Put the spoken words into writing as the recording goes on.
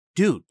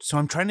Dude, so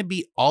I'm trying to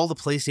beat all the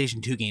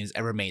PlayStation 2 games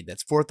ever made.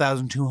 That's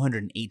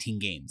 4,218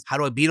 games. How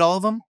do I beat all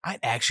of them? I'd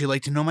actually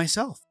like to know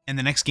myself. And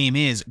the next game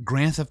is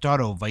Grand Theft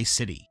Auto Vice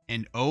City.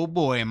 And oh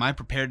boy, am I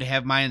prepared to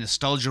have my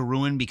nostalgia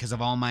ruined because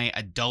of all my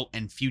adult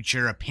and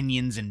future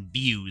opinions and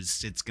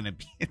views. It's gonna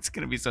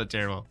be so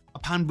terrible.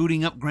 Upon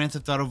booting up Grand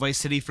Theft Auto Vice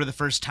City for the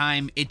first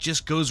time, it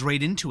just goes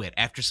right into it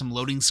after some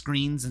loading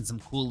screens and some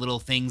cool little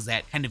things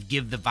that kind of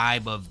give the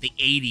vibe of the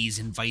 80s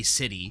in Vice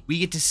City. We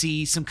get to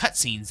see some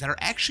cutscenes that are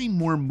actually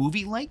more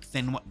movie-like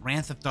than what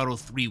Grand Theft Auto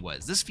 3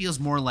 was. This feels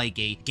more like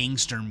a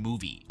gangster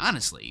movie.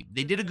 Honestly,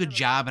 they did a good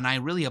job and I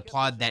really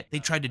applaud that they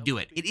tried to do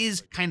it. It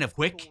is kind of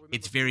quick,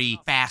 it's very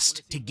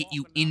fast to get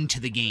you into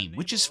the game,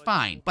 which is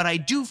fine, but I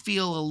do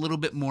feel a little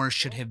bit more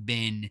should have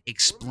been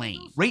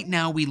explained. Right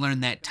now we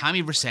learn that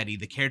Tommy Vercetti,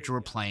 the character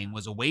we're playing,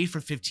 was away for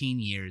 15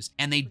 years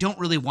and they don't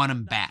really want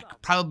him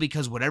back, probably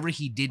because whatever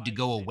he did to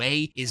go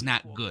away is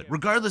not good,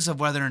 regardless of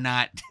whether or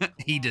not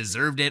he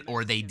deserved it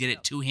or they did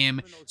it to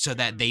him so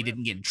that they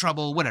didn't get in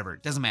trouble, whatever,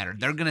 it doesn't matter.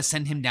 They're gonna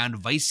send him down to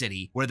Vice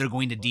City where they're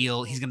going to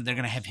deal, they're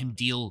gonna have him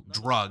deal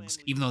drugs.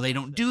 Even though they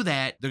don't do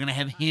that, they're gonna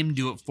have him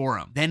do it for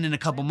him. Then in a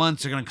couple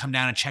months, they're gonna come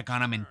down and check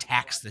on him and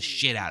tax the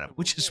shit out of him,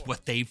 which is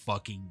what they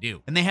fucking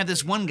do. And they have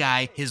this one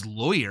guy, his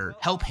lawyer,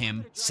 help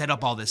him set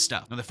up all this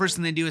stuff. Now the first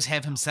thing they do is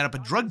have him set up a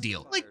drug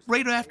deal, like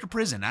right after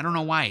prison. I don't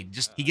know why.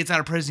 Just he gets out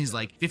of prison, he's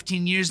like,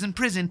 15 years in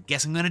prison,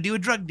 guess I'm gonna do a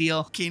drug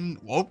deal.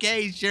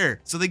 Okay, sure.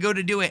 So they go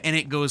to do it and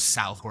it goes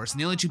south, of course. And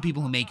the only two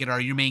people who make it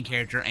are your main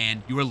character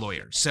and your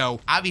lawyer. So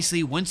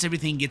obviously once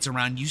everything gets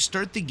around, you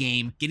start the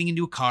game getting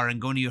into a car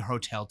and going to your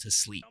hotel to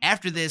sleep.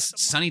 After this,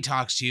 Sonny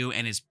talks to you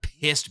and is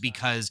pissed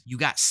because you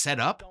got set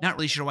up. Not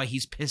really sure why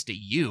he's pissed at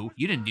you.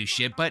 You didn't do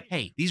shit, but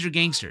hey, these are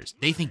gangsters.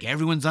 They think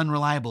everyone's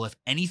unreliable if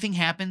anything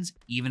happens,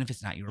 even if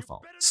it's not your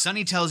fault.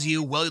 Sonny tells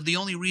you, well, the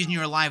only reason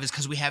you're alive is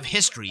because we have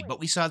history, but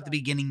we saw at the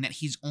beginning that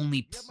he's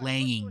only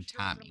playing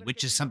Tommy,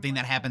 which is something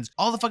that happens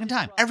all the fucking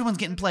time. Everyone's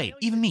getting played.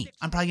 Even me.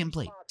 I'm probably getting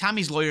played.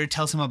 Tommy's lawyer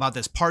tells him about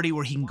this party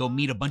where he can go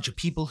meet a bunch of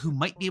people who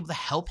might be able to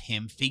help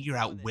him figure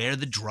out where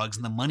the drugs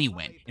and the money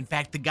went. In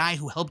fact, the guy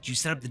who helped you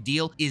set up the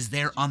deal is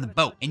there on the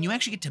boat, and you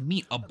actually get to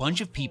meet a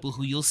bunch of people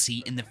who you'll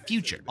see in the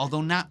future,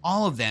 although not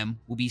all of them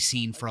will be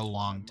seen for a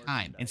long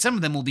time, and some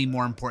of them will be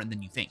more important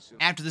than you think.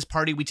 After this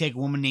party, we take a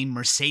woman named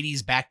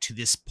Mercedes back to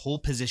this pole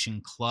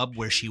position club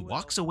where she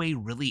walks away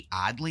really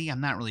oddly.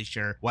 I'm not really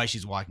sure why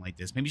she's walking like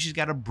this. Maybe she's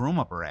got a broom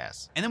up her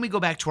ass. And then we go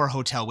back to our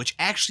hotel, which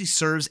actually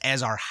serves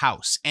as our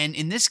house, and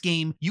in this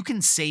game, you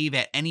can save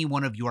at any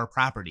one of your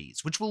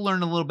properties, which we'll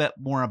learn a little bit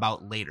more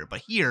about later,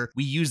 but here,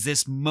 we use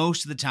this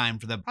most of the time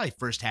for the probably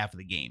first half of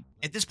the game.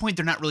 At this point,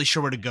 they're not really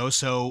sure where to go,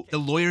 so the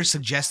lawyer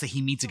suggests that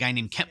he meets a guy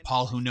named Kent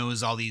Paul who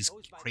knows all these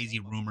crazy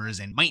rumors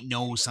and might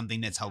know something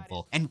that's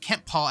helpful. And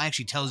Kent Paul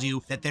actually tells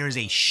you that there is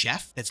a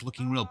chef that's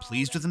looking real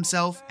pleased with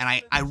himself, and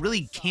I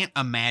really can't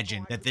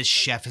imagine that this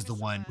chef is the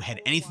one who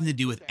had anything to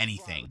do with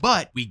anything.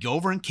 But we go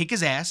over and kick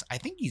his ass. I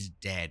think he's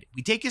dead.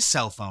 We take his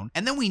cell phone,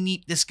 and then we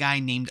meet this guy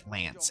named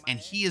Lance, and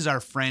he is our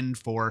friend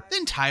for the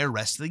entire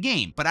rest of the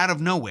game. But out of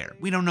nowhere,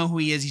 we don't know who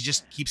he is. He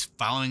just keeps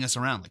following us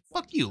around like,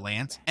 fuck you,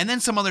 Lance. And then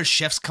some other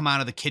chefs come out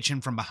of the kitchen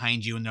from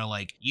behind you and they're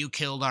like, you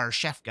killed our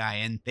chef guy,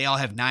 and they all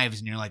have knives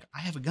and you're like, I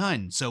have a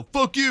gun, so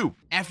fuck you.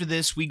 After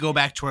this, we go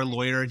back to our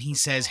lawyer and he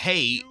says,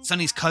 hey,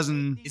 Sonny's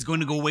cousin is going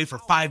to go away for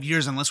 5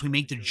 years unless we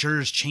make the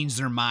jurors change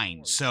their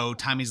mind. So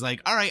Tommy's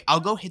like, all right, I'll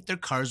go hit their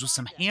cars with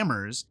some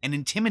hammers and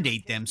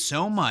intimidate them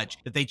so much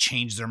that they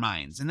change their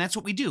minds. And that's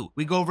what we do.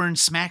 We go over and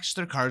smash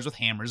their cars with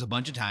hammers a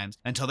bunch of times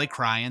until they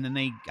cry and then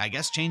they, I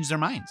guess, change their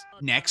minds.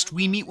 Next,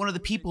 we meet one of the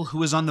people who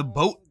was on the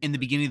boat in the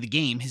beginning of the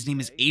game. His name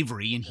is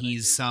Avery and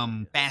he's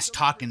some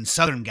fast-talking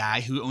southern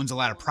guy who owns a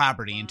lot of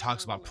property and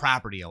talks about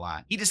property a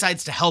lot. He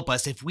decides to help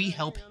us if we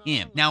help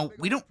him. Now,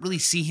 we don't really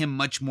see him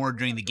much more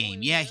during the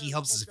game. Yeah, he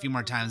helps us a few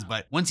more times,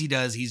 but once he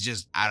does, he's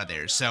just out of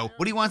there. So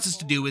what he wants us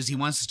to do is he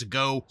wants us to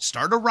go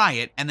start a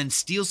riot and then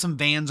steal some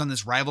vans on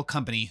this rival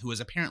company who is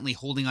apparently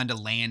holding onto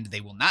land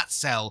they will not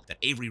sell that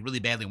Avery really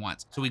badly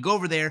wants. So we go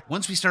over there.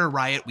 Once we start a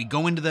riot, we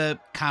go into the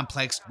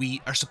complex.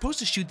 We are supposed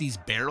to shoot these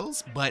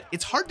barrels, but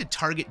it's hard to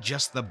target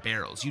just the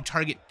barrels. You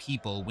target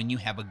people when you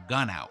have a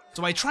gun out.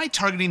 So I try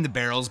targeting the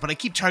barrels, but I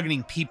keep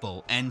targeting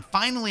people, and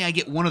finally I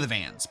get one of the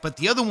vans, but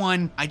the other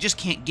one I just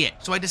can't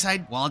get. So I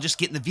decide, well, I'll just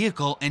get in the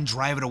vehicle and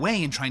drive it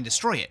away and try and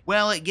destroy it.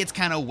 Well, it gets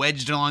kind of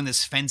wedged along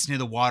this fence near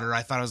the water.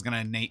 I thought I was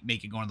gonna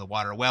make it go into the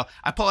water. Well,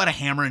 I pull out a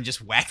hammer and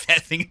just whack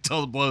that thing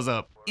until it blows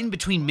up. In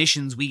between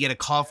missions, we get a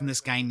call from this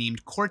guy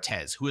named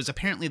Cortez, who is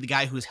apparently the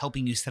guy who is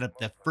helping you set up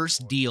the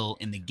first deal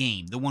in the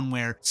game, the one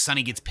where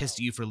Sonny gets pissed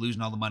at you for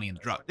losing all the money in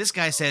the drug. This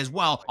guy says,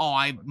 well,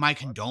 my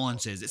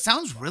condolences. It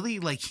sounds really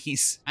like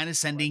he's kind of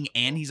sending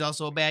and he's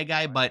also a bad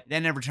guy, but that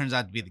never turns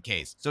out to be the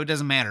case. So it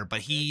doesn't matter, but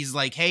he's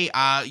like, hey,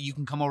 you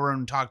can come over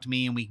and talk to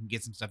me and we can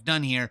get some stuff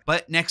done here.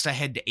 But next I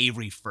head to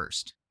Avery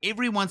first.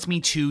 Avery wants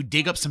me to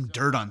dig up some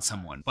dirt on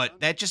someone,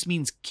 but that just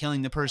means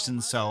killing the person,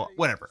 so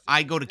whatever.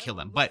 I go to kill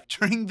them. But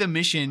during the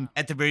mission,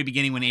 at the very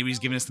beginning when Avery's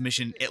giving us the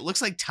mission, it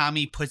looks like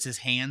Tommy puts his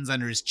hands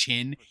under his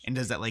chin and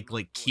does that like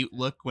cute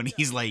look when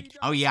he's like,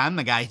 oh yeah, I'm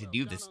the guy to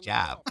do this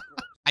job.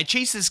 I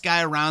chase this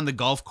guy around the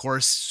golf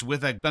course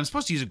I'm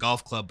supposed to use a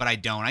golf club, but I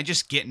don't. I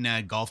just get in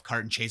a golf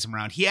cart and chase him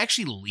around. He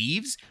actually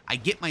leaves. I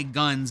get my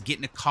guns, get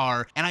in a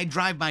car, and I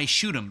drive by,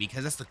 shoot him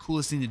because that's the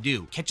coolest thing to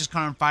do. Catch his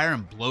car on fire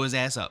and blow his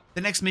ass up.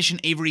 The next mission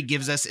Avery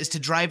gives us is to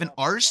drive an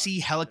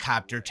RC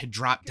helicopter to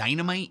drop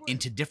dynamite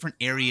into different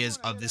areas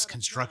of this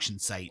construction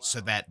site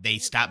so that they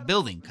stop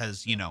building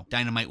because, you know,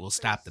 dynamite will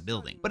stop the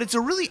building. But it's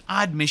a really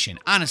odd mission,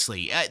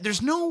 honestly.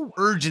 There's no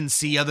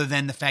urgency other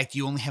than the fact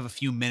you only have a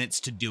few minutes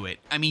to do it.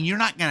 I mean, you're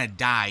not gonna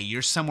die.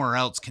 You're somewhere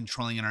else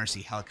controlling an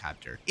RC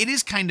helicopter. It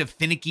is kind of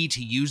finicky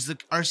to use the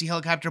RC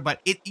helicopter,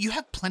 but you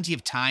have plenty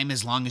of time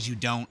as long as you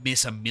don't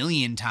miss a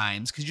million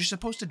times because you're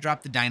supposed to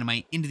drop the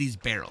dynamite into these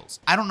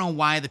barrels. I don't know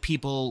why the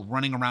people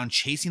running around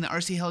chasing the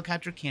RC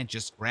helicopter can't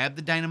just grab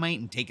the dynamite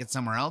and take it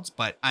somewhere else,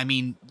 but I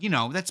mean, you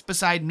know, that's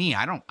beside me.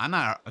 I'm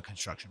not a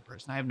construction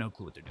person. I have no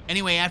clue what they're doing.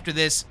 Anyway, after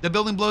this, the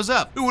building blows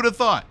up. Who would have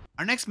thought?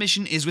 Our next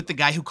mission is with the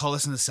guy who called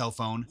us on the cell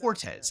phone,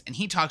 Cortez, and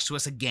he talks to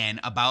us again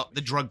about the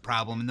drug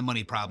problem and the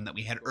money problem that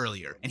we had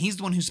earlier. And he's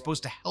the one who's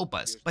supposed to help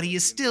us, but he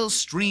is still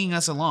stringing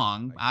us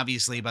along,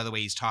 obviously by the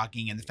way he's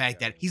talking and the fact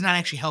that he's not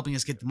actually helping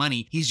us get the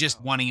money, he's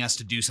just wanting us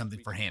to do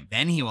something for him.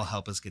 Then he will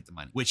help us get the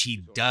money, which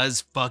he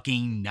does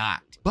fucking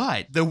not.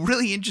 But the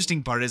really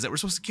interesting part is that we're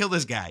supposed to kill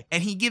this guy,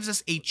 and he gives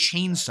us a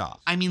chainsaw.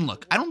 I mean,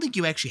 look, I don't think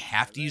you actually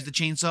have to use the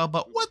chainsaw,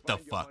 but what the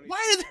fuck?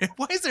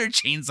 Why is there a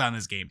chainsaw in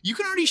this game? You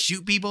can already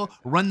shoot people,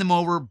 run them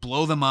over,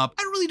 blow them up.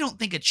 I really don't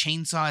think a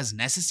chainsaw is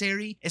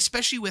necessary,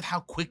 especially with how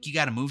quick you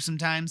gotta move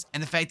sometimes,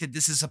 and the fact that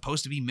this is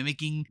supposed to be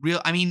mimicking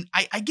real, I mean,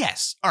 I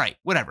guess. All right,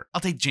 whatever.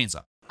 I'll take the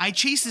chainsaw. I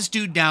chase this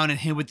dude down and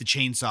hit him with the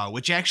chainsaw,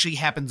 which actually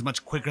happens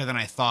much quicker than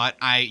I thought.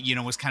 I,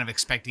 was kind of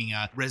expecting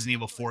a Resident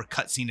Evil 4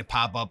 cutscene to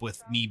pop up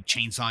with me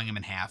chainsawing him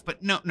in half,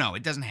 but no,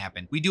 it doesn't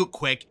happen. We do it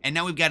quick, and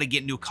now we've got to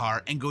get into a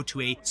car and go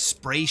to a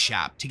spray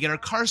shop to get our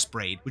car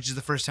sprayed, which is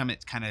the first time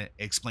it kind of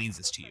explains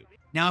this to you.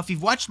 Now, if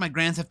you've watched my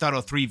Grand Theft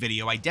Auto 3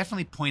 video, I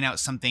definitely point out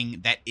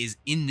something that is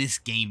in this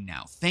game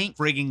now. Thank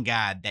friggin'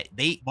 God that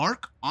they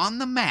mark on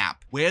the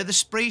map where the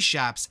spray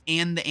shops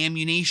and the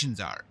ammunitions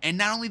are. And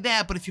not only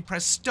that, but if you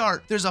press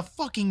start, there's a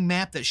fucking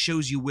map that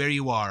shows you where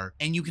you are,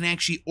 and you can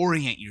actually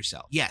orient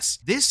yourself. Yes,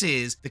 this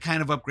is the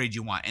kind of upgrade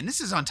you want, and this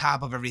is on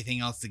top of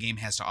everything else the game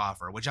has to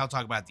offer, which I'll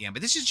talk about at the end,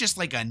 but this is just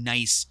like a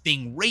nice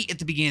thing right at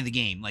the beginning of the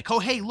game. Like, oh,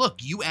 hey,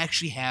 look, you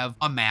actually have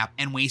a map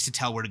and ways to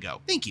tell where to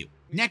go. Thank you.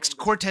 Next,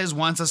 Cortez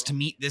wants us to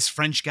meet this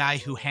French guy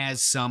who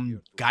has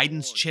some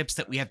guidance chips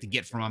that we have to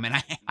get from him,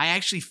 and I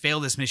actually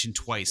failed this mission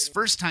twice.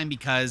 First time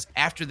because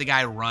after the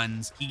guy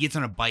runs, he gets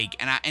on a bike,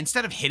 and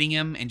instead of hitting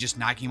him and just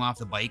knocking him off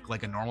the bike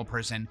like a normal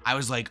person, I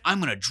was like, I'm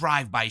gonna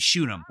drive by,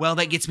 shoot him. Well,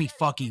 that gets me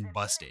fucking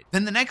busted.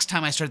 Then the next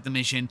time I start the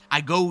mission, I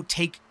go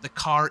take the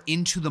car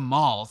into the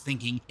mall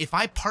thinking if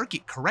I park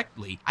it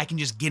correctly, I can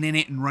just get in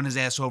it and run his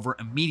ass over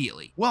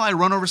immediately. Well, I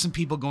run over some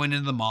people going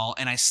into the mall,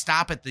 and I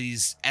stop at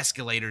these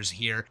escalators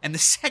here, and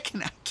the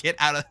second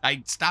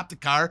I stop the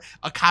car,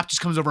 a cop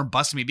just comes over and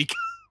busts me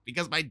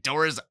because my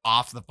door is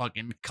off the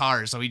fucking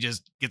car, so he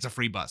just gets a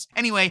free bus.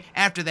 Anyway,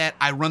 after that,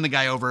 I run the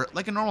guy over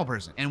like a normal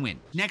person and win.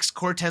 Next,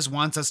 Cortez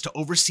wants us to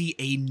oversee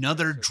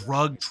another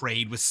drug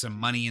trade with some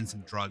money and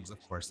some drugs.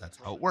 Of course, that's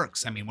how it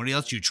works. I mean, what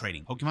else are you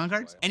trading? Pokemon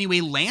cards?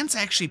 Anyway, Lance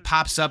actually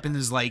pops up and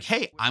is like,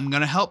 hey, I'm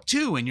gonna help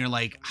too. And you're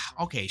like,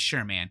 okay,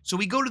 sure, man. So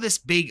we go to this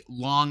big,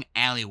 long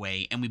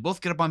alleyway, and we both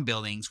get up on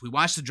buildings. We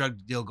watch the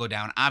drug deal go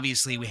down.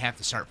 Obviously, we have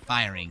to start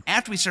firing.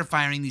 After we start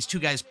firing, these two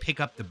guys pick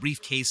up the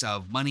briefcase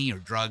of money or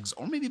drugs,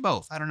 or maybe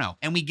both, I don't know.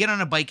 And we get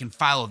on a bike and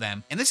follow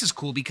them. And this is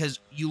cool because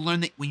you learn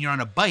that when you're on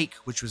a bike,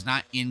 which was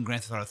not in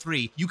Grand Theft Auto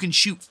 3, you can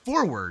shoot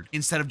forward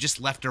instead of just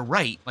left or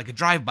right, like a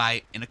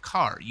drive-by in a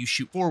car. You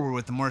shoot forward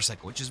with the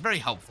motorcycle, which is very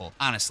helpful,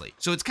 honestly.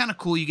 So it's kind of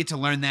cool. You get to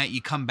learn that.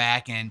 You come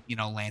back and,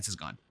 Lance is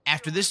gone.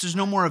 After this, there's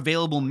no more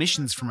available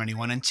missions from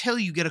anyone until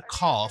you get a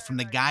call from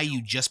the guy you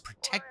just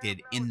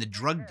protected in the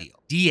drug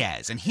deal,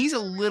 Diaz, and he's a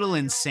little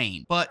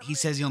insane, but he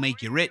says he'll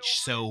make you rich,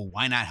 so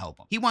why not help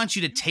him? He wants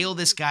you to tail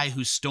this guy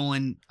who's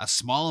stolen a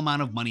small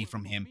amount of money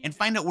from him and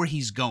find out where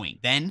he's going.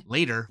 Then,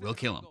 later, we'll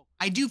kill him.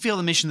 I do fail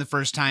the mission the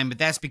first time, but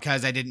that's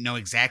because I didn't know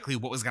exactly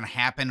what was going to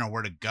happen or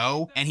where to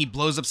go, and he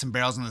blows up some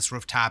barrels on this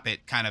rooftop.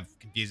 It kind of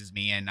confuses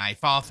me, and I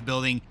fall off the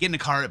building, get in a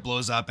car, it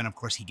blows up, and of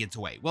course he gets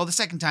away. Well, the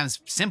second time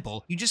is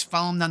simple. You just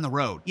follow him down the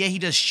road. Yeah, he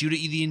does shoot at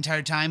you the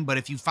entire time, but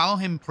if you follow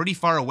him pretty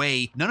far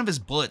away, none of his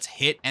bullets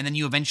hit, and then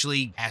you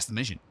eventually pass the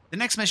mission. The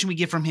next mission we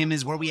get from him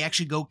is where we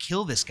actually go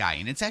kill this guy,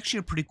 and it's actually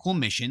a pretty cool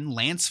mission.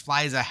 Lance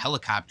flies a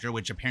helicopter,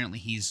 which apparently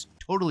he's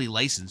totally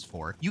licensed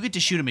for. You get to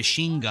shoot a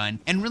machine gun,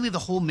 and really the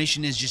whole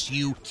mission is just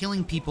you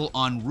killing people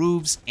on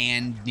roofs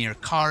and near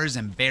cars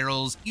and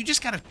barrels. You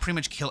just gotta pretty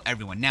much kill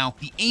everyone. Now,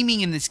 the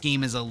aiming in this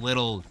game is a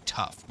little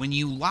tough. When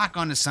you lock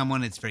onto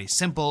someone, it's very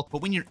simple,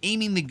 but when you're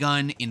aiming the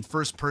gun in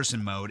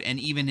first-person mode, and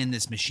even in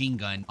this machine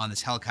gun on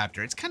this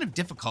helicopter, it's kind of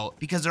difficult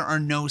because there are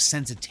no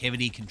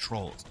sensitivity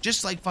controls.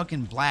 Just like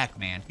fucking Black,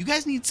 man. You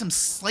guys need some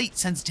slight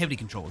sensitivity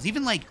controls,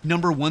 even like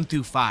number 1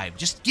 through 5.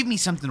 Just give me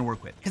something to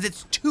work with, because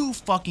it's too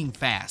fucking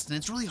fast, and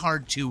it's really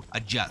hard to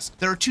adjust.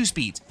 There are two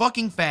speeds,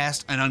 fucking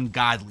fast and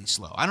ungodly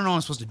slow. I don't know what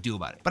I'm supposed to do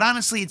about it, but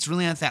honestly, it's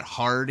really not that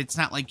hard. It's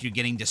not like you're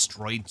getting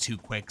destroyed too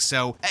quick,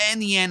 so in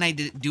the end, I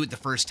did do it the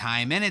first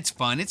time, and it's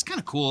fun. It's kind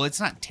of cool. It's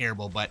not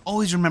terrible, but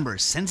always remember,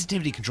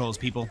 sensitivity controls,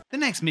 people. The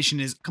next mission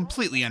is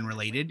completely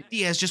unrelated.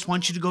 Diaz just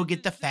wants you to go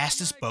get the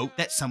fastest boat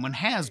that someone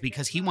has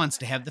because he wants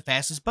to have the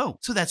fastest boat.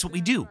 So that's what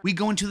we do. We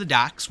go into the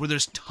docks where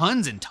there's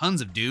tons and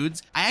tons of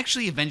dudes. I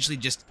actually eventually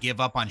just give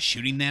up on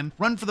shooting them,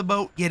 run for the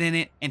boat, get in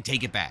it, and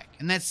take it back.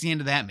 And that's the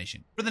end of that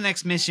mission. For the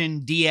next mission,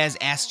 Diaz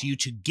asks you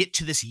to get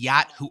to this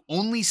yacht who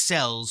only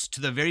sells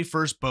to the very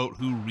first boat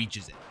who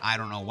reaches it. I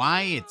don't know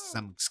why, it's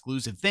some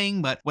exclusive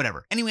thing, but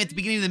whatever. Anyway, at the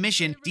beginning of the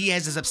mission,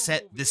 Diaz is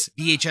upset this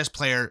VHS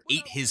player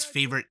ate his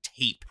favorite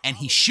tape, and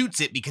he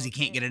shoots it because he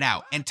can't get it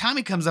out. And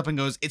Tommy comes up and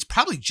goes, "It's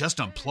probably just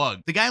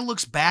unplugged." The guy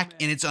looks back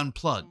and it's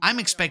unplugged. I'm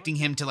expecting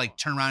him to like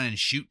turn around and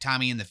shoot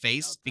Tommy in the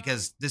face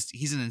because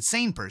he's an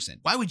insane person.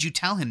 Why would you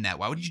tell him that?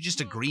 Why would you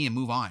just agree and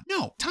move on?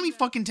 No, Tommy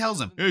fucking tells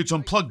him, "Hey, it's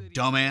unplugged,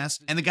 dumbass."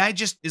 And the guy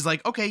just is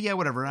like, "Okay, yeah,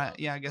 whatever.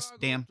 Yeah, I guess,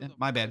 damn,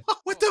 my bad."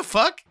 What the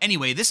fuck?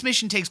 Anyway, this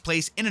mission takes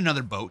place in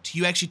another boat.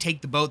 You actually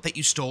take the boat that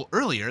you stole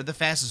earlier, the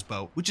fastest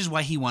boat, which is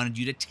why he wanted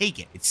you to take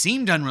it. It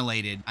seemed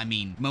unrelated. I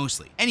mean,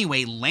 mostly.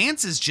 Anyway,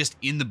 Lance is just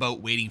in the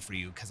boat waiting for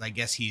you because I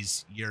guess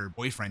he's your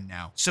boyfriend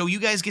now. So you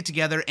guys get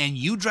together and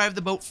you drive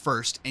the boat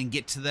first and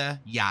get to the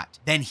yacht.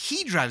 Then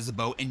he drives the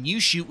boat and you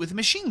shoot with a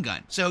machine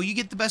gun. So you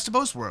get the best of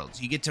both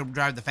worlds. You get to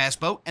drive the fast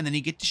boat and then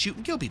you get to shoot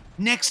and kill people.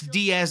 Next,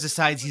 Diaz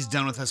decides he's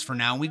done with us for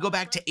now. We go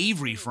back to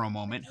Avery for a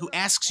moment, who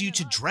asks you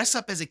to dress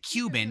up as a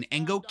Cuban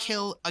and go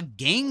kill a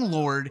gang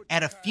lord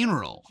at a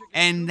funeral.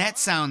 And that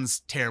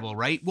sounds terrible,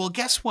 right? Well,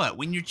 guess what?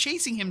 When you're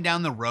chasing him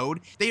down the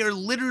road, they are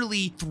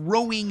literally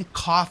throwing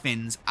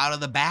coffins out of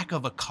the back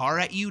of a car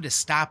at you to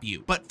stop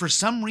you. But for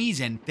some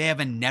reason, they have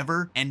a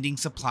never-ending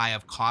supply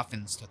of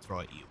coffins to throw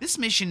at you. This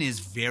mission is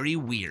very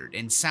weird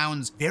and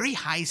sounds very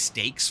high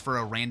stakes for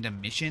a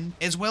random mission,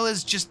 as well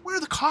as just where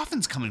are the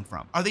coffins coming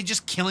from? Are they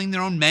just killing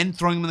their own men,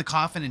 throwing them in the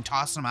coffin and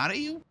tossing them out at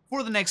you?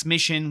 For the next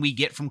mission we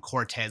get from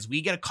Cortez, we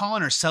get a call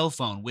on our cell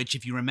phone, which,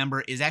 if you remember,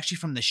 is actually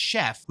from the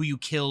chef who you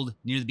killed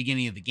near the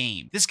beginning of the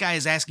game. This guy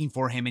is asking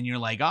for him, and you're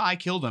like, "Oh, I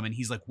killed him." And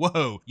he's like,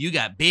 "Whoa, you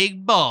got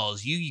big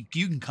balls. You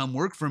can come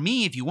work for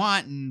me if you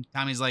want." And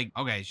Tommy's like,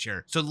 "Okay,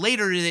 sure." So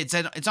later, it's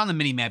on the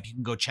mini-map. You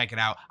can go check it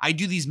out. I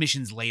do these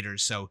missions later,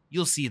 so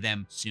you'll see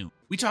them soon.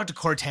 We talk to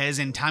Cortez,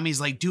 and Tommy's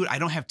like, "Dude, I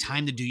don't have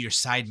time to do your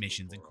side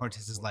missions." And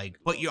Cortez is like,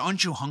 "But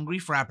aren't you hungry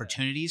for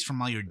opportunities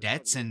from all your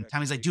debts?" And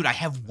Tommy's like, "Dude, I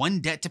have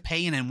one debt to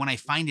pay, and then when I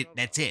find it,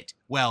 that's it."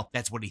 Well,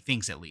 that's what he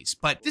thinks at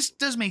least. But this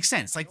does make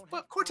sense. Like,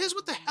 Cortez,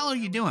 what the hell are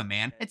you doing,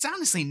 man? It's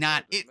honestly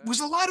not. It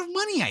was a lot of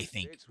money, I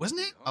think. Wasn't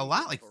it? A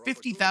lot? Like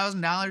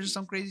 $50,000 or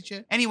some crazy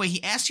shit? Anyway,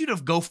 he asks you to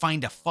go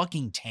find a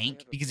fucking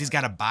tank because he's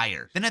got a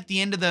buyer. Then at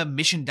the end of the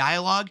mission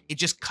dialogue, it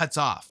just cuts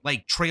off,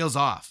 like trails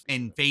off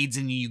and fades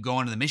and you go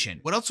on to the mission.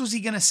 What else was he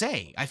gonna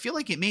say? I feel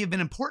like it may have been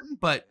important,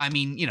 but I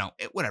mean, you know,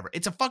 whatever.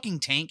 It's a fucking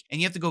tank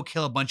and you have to go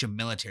kill a bunch of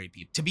military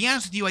people. To be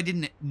honest with you, I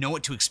didn't know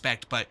what to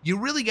expect, but you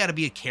really got to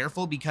be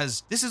careful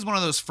because this is one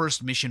of those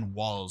first mission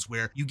walls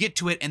where you get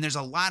to it and there's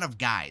a lot of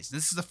guys.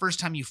 This is the first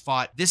time you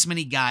fought this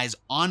many guys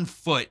on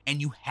foot and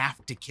you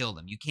have to kill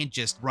them. You can't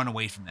just run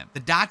away from them. The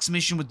docks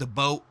mission with the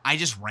boat, I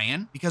just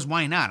ran because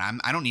why not?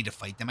 I don't need to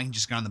fight them. I can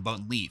just get on the boat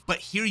and leave. But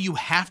here you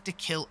have to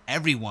kill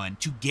everyone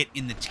to get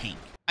in the tank.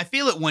 I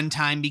fail it one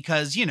time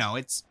because, you know,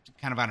 it's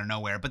kind of out of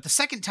nowhere. But the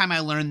second time I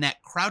learned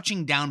that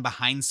crouching down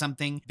behind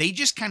something, they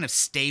just kind of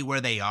stay where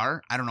they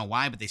are. I don't know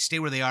why, but they stay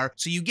where they are.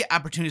 So you get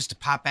opportunities to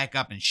pop back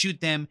up and shoot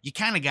them. You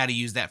kind of got to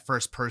use that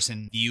first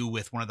person view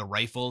with one of the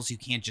rifles. You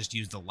can't just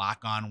use the lock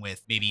on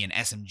with maybe an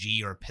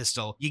SMG or a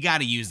pistol. You got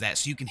to use that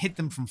so you can hit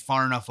them from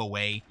far enough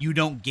away. You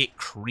don't get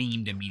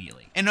creamed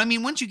immediately. And I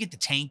mean, once you get the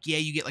tank, yeah,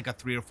 you get like a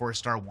 3 or 4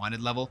 star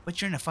wanted level,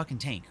 but you're in a fucking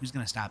tank. Who's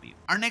going to stop you?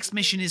 Our next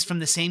mission is from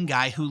the same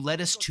guy who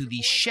led us to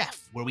the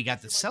chef where we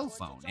got the cell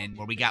phone and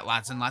where we got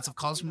lots and lots of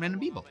calls from random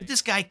people. But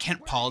this guy,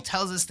 Kent Paul,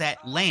 tells us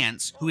that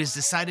Lance, who has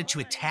decided to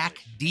attack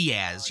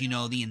Diaz, you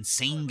know, the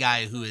insane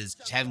guy who is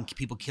having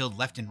people killed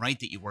left and right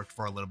that you worked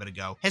for a little bit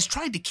ago, has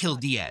tried to kill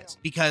Diaz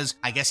because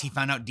I guess he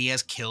found out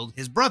Diaz killed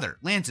his brother,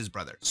 Lance's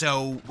brother.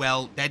 So,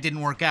 well, that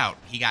didn't work out.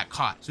 He got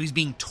caught. So he's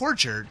being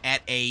tortured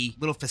at a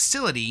little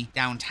facility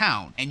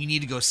downtown and you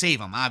need to go save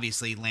him.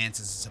 Obviously, Lance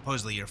is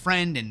supposedly your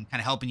friend and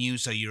kind of helping you.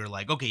 So you're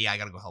like, okay, yeah, I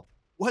gotta go help.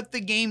 What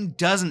the game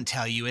doesn't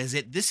tell you is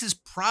that this is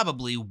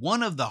probably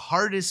one of the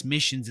hardest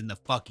missions in the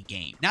fucking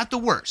game. Not the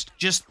worst,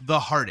 just the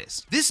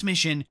hardest. This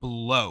mission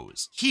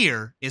blows.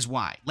 Here is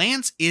why.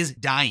 Lance is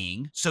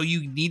dying, so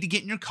you need to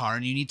get in your car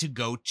and you need to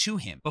go to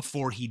him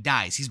before he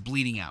dies. He's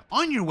bleeding out.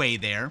 On your way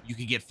there, you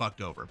could get fucked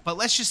over. But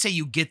let's just say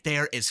you get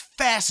there as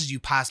fast as you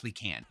possibly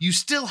can. You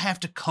still have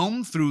to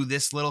comb through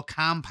this little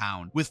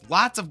compound with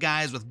lots of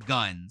guys with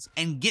guns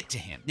and get to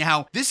him.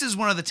 Now, this is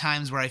one of the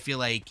times where I feel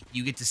like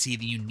you get to see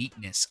the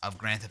uniqueness of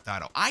Grand Theft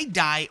Auto. I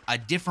die a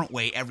different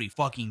way every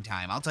fucking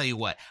time. I'll tell you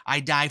what,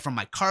 I die from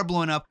my car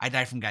blowing up. I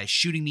die from guys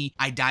shooting me.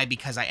 I die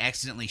because I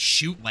accidentally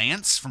shoot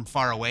Lance from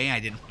far away. I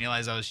didn't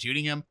realize I was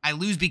shooting him. I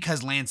lose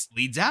because Lance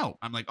bleeds out.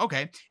 I'm like,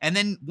 okay. And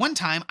then one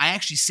time I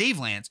actually save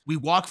Lance. We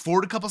walk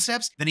forward a couple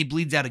steps, then he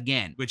bleeds out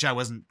again, which I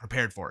wasn't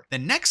prepared for. The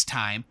next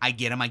time I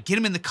get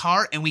him in the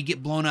car and we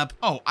get blown up,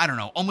 oh, I don't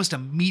know, almost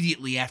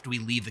immediately after we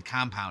leave the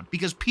compound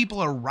because people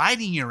are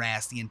riding your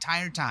ass the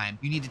entire time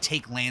you need to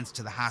take Lance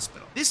to the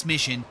hospital. This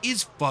mission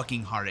is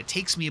fucking hard. It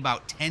takes me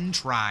about 10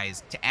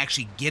 tries to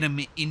actually get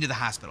him into the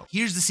hospital.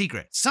 Here's the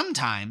secret.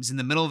 Sometimes in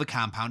the middle of the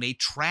compound, a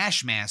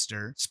trash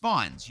master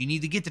spawns. You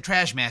need to get the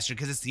trash master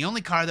because it's the only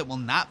car that will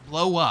not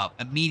blow up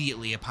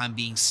immediately upon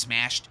being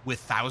smashed with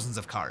thousands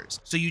of cars.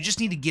 So you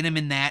just need to get him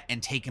in that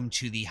and take him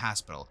to the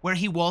hospital where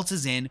he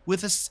waltzes in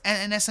with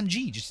an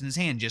SMG just in his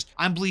hand. Just,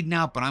 I'm bleeding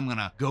out, but I'm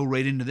gonna go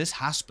right into this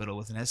hospital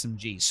with an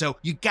SMG. So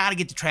you gotta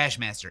get the trash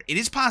master. It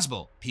is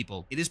possible,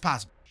 people. It is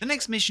possible. The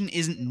next mission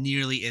isn't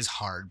nearly as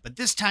hard, but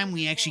this time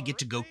we actually get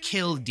to go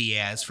kill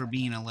Diaz for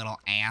being a little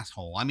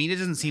asshole. I mean, it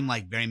doesn't seem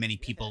like very many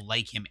people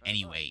like him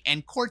anyway.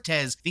 And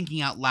Cortez,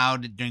 thinking out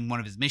loud during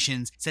one of his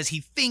missions, says he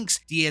thinks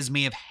Diaz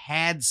may have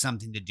had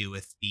something to do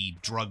with the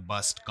drug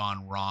bust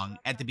gone wrong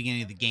at the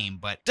beginning of the game,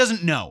 but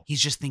doesn't know.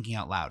 He's just thinking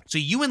out loud. So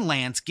you and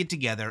Lance get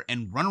together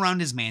and run around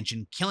his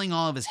mansion, killing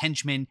all of his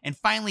henchmen, and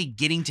finally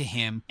getting to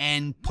him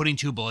and putting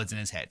 2 bullets in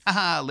his head.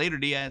 Haha, later,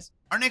 Diaz.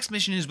 Our next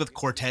mission is with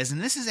Cortez, and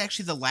this is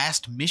actually the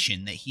last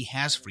mission that he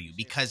has for you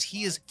because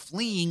he is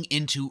fleeing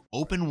into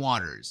open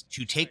waters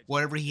to take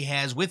whatever he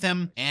has with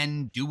him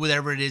and do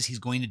whatever it is he's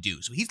going to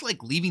do. So he's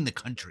like leaving the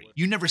country.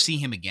 You never see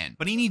him again,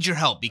 but he needs your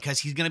help because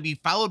he's going to be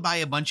followed by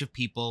a bunch of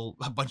people,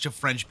 a bunch of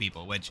French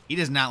people, which he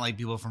does not like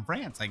people from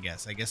France, I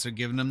guess. I guess they're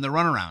giving him the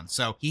runaround.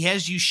 So he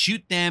has you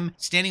shoot them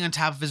standing on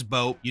top of his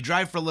boat. You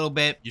drive for a little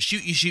bit, you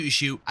shoot, you shoot, you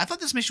shoot. I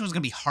thought this mission was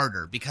going to be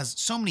harder because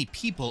so many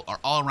people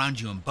are all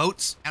around you in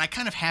boats, and I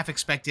kind of half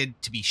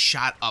expected to be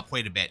shot up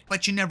quite a bit,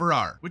 but you never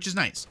are, which is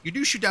nice. You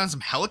do shoot down some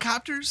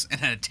helicopters and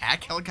an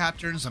attack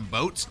helicopter and some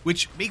boats,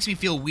 which makes me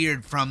feel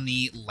weird from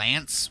the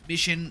Lance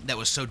mission that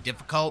was so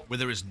difficult, where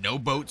there was no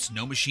boats,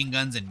 no machine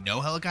guns, and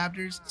no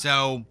helicopters.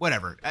 So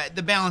whatever,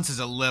 the balance is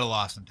a little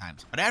off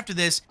sometimes. But after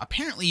this,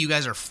 apparently you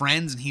guys are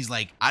friends, and he's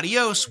like,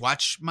 adios,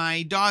 watch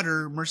my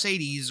daughter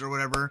Mercedes or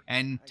whatever,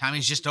 and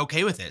Tommy's just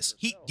okay with this.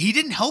 He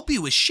didn't help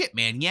you with shit,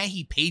 man. Yeah,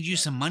 he paid you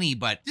some money,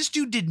 but this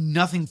dude did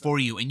nothing for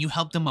you, and you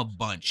helped him a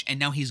bunch, and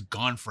now he's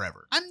gone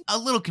forever. I'm a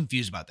little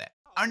confused about that.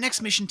 Our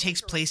next mission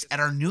takes place at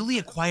our newly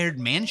acquired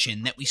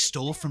mansion that we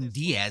stole from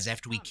Diaz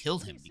after we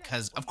killed him,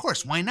 because of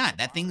course, why not?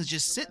 That thing is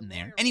just sitting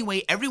there.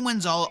 Anyway,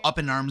 everyone's all up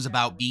in arms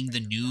about being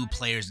the new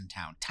players in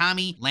town.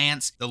 Tommy,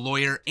 Lance, the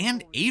lawyer,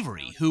 and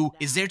Avery, who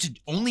is there to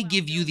only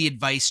give you the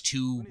advice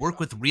to work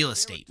with real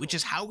estate, which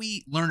is how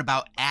we learn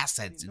about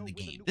assets in the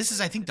game. This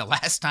is, I think, the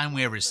last time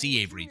we ever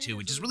see Avery too,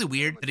 which is really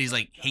weird that he's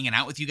like hanging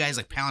out with you guys,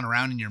 like palling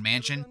around in your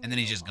mansion, and then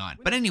he's just gone.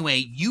 But anyway,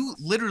 you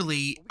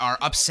literally are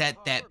upset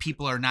that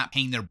people are not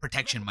paying their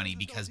protection money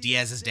because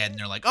Diaz is dead, and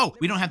they're like, oh,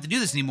 we don't have to do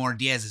this anymore,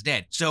 Diaz is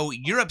dead. So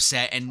you're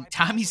upset, and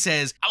Tommy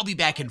says, I'll be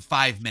back in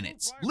 5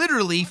 minutes.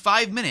 Literally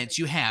 5 minutes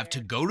you have to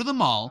go to the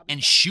mall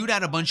and shoot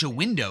out a bunch of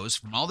windows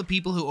from all the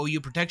people who owe you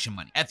protection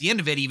money. At the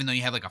end of it, even though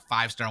you have like a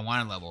 5-star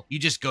wanted level, he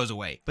just goes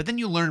away. But then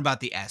you learn about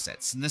the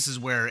assets, and this is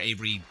where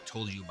Avery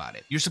told you about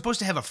it. You're supposed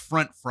to have a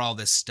front for all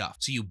this stuff.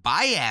 So you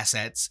buy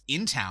assets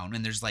in town,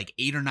 and there's like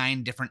 8 or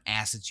 9 different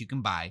assets you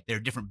can buy. There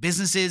are different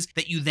businesses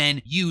that you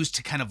then use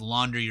to kind of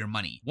launder your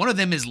money. One of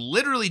them is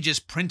literally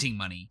just printing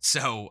money,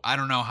 so I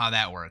don't know how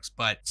that works,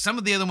 but some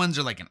of the other ones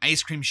are like an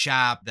ice cream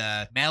shop,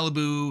 the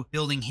Malibu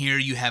building here,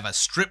 you have a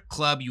strip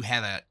club, you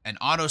have an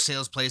auto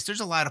sales place, there's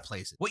a lot of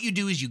places. What you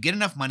do is you get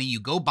enough money, you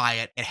go buy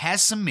it, it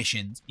has some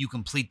missions, you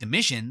complete the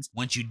missions.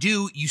 Once you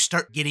do, you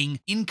start getting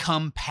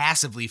income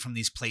passively from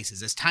these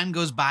places. As time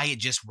goes by, it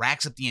just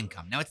racks up the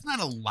income. Now, it's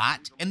not a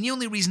lot, and the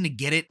only reason to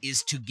get it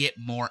is to get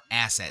more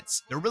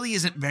assets. There really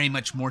isn't very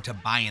much more to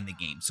buy in the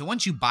game, so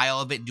once you buy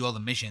all of it and do all the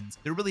missions,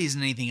 there really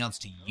isn't anything else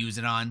to use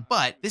it on,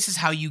 but this is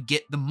how you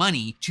get the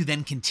money to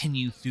then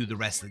continue through the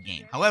rest of the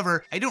game.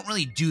 However, I don't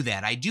really do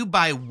that. I do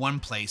buy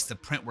one place, the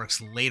print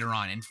works later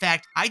on. In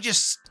fact, I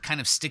just kind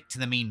of stick to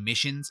the main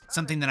missions,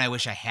 something that I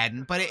wish I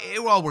hadn't, but it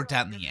all worked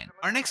out in the end.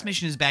 Our next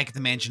mission is back at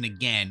the mansion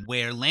again,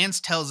 where Lance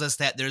tells us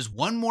that there's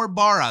one more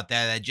bar out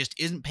there that just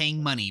isn't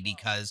paying money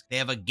because they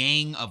have a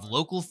gang of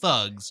local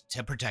thugs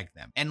to protect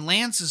them. And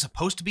Lance is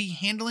supposed to be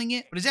handling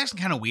it, but it's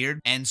actually kind of weird,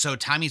 and so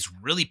Tommy's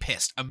really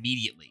pissed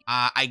immediately.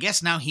 I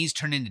guess now he's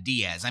turned into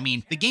Diaz. I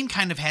mean, the game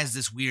kind of has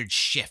this weird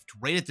shift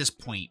right at this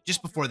point,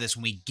 just before this,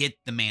 when we get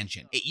the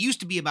mansion. It used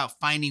to be about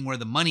finding where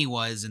the money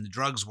was and the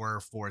drugs were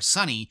for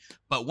Sonny,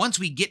 but once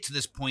we get to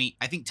this point,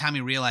 I think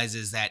Tommy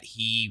realizes that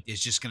he is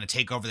just going to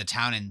take over the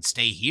town and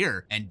stay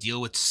here and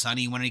deal with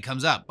Sonny when he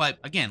comes up. But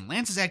again,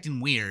 Lance is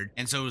acting weird,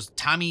 and so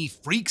Tommy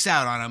freaks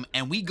out on him,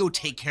 and we go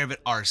take care of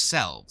it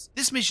ourselves.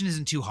 This mission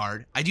isn't too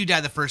hard. I do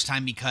die the first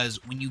time because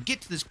when you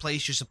get to this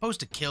place, you're supposed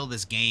to kill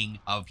this gang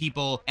of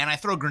people, and I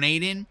throw a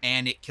grenade in,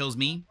 and it kills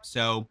me,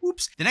 so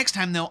oops. The next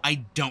time, though,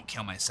 I don't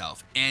kill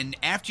myself, and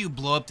after you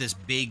blow up this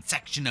big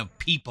section of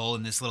people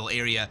in this little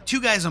area,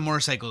 two guys on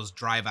motorcycles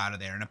drive out of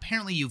there, and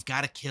apparently you've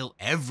got to kill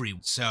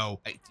everyone.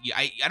 So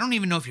I don't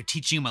even know if you're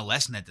teaching him a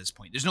lesson at this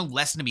point. There's no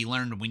lesson to be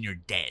learned when you're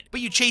dead,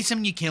 but you chase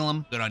him, you kill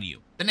him, good on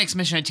you. The next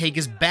mission I take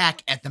is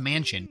back at the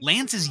mansion.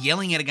 Lance is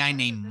yelling at a guy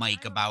named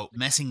Mike about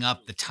messing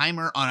up the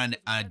timer on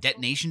a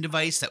detonation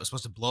device that was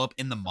supposed to blow up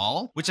in the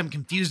mall, which I'm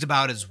confused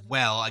about as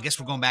well. I guess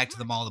we're going back to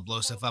the mall to blow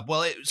stuff up.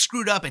 Well, it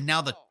screwed up and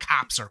now the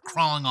cops are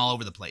crawling all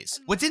over the place.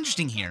 What's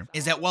interesting here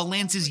is that while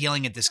Lance is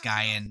yelling at this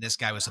guy and this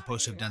guy was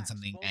supposed to have done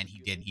something and he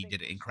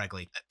did it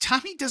incorrectly,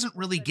 Tommy doesn't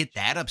really get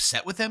that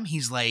upset with him.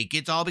 He's like,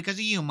 it's all because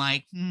of you,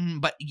 Mike.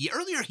 But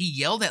earlier he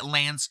yelled at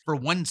Lance for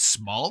one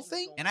small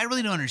thing and I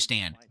really don't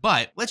understand.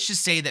 But let's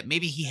just say that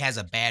maybe he has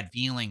a bad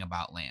feeling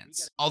about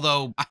Lance.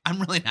 Although, I'm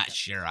really not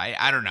sure.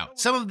 I don't know.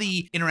 Some of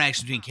the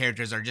interactions between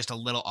characters are just a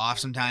little off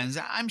sometimes.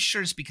 I'm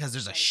sure it's because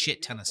there's a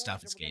shit ton of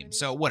stuff in this game,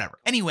 so whatever.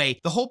 Anyway,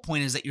 the whole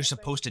point is that you're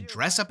supposed to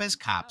dress up as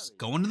cops,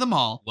 go into the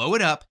mall, blow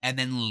it up, and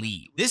then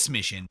leave. This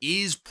mission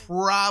is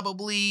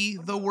probably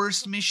the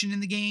worst mission in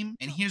the game,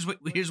 and here's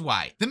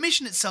why. The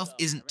mission itself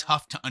isn't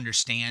tough to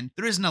understand.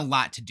 There isn't a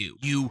lot to do.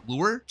 You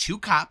lure two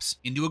cops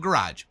into a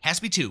garage. Has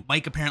to be two.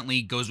 Mike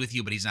apparently goes with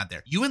you, but he's not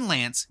there. You and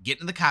Lance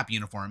get into the cop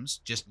uniforms,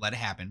 just let it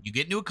happen. You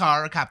get into a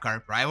cop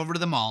car, drive over to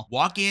the mall,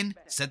 walk in,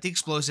 set the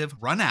explosive,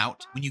 run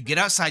out. When you get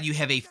outside, you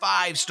have a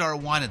 5-star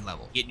wanted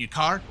level. Get in your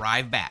car,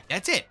 drive back.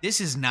 That's it. This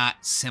is not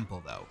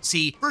simple though.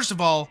 See, first of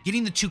all,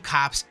 getting the two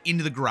cops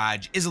into the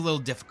garage is a little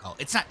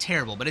difficult. It's not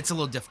terrible, but it's a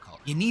little difficult.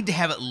 You need to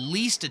have at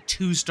least a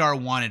 2-star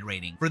wanted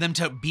rating for them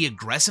to be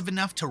aggressive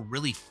enough to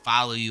really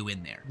follow you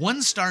in there.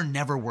 1 star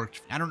never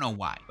worked. I don't know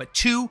why, but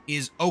 2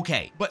 is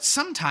okay. But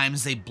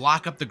sometimes they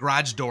block up the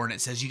garage door and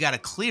it says you got to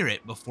clear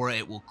it before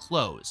it will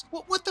close.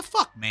 What the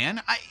fuck,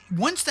 man?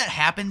 Once that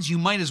happens, you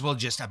might as well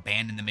just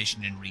abandon the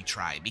mission and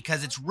retry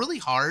because it's really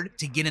hard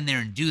to get in there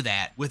and do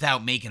that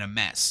without making a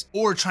mess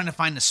or trying to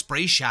find a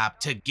spray shop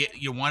to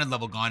get your wanted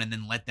level gone and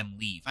then let them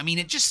leave. I mean,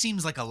 it just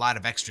seems like a lot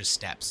of extra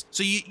steps.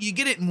 So you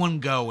get it in one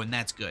go and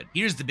that's good.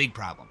 Here's the big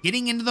problem.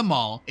 Getting into the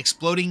mall,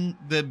 exploding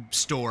the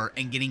store,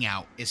 and getting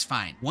out is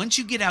fine. Once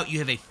you get out, you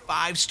have a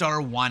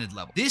 5-star wanted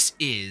level. This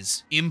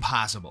is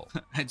impossible.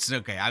 It's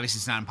okay. Obviously,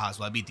 it's not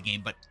impossible. I beat the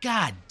game, but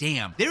god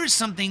damn, there is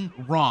something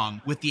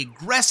wrong with the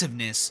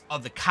aggressiveness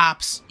of the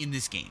cops in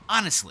this game.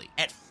 Honestly,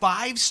 at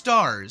 5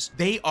 stars,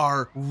 they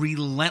are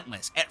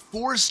relentless. At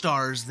 4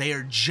 stars, they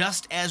are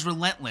just as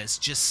relentless,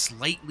 just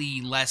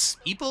slightly less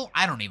people.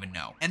 I don't even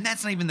know. And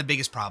that's not even the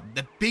biggest problem.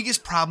 The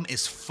biggest problem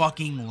is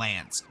fucking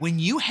Lance. When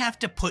you have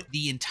to put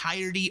the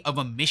entirety of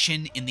a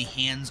mission in the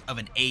hands of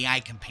an AI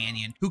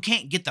companion who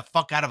can't get the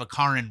fuck out of a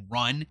car and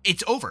run,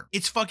 it's over.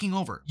 It's fucking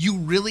over. You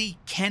really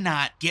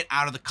cannot get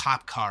out of the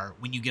cop car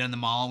when you get in the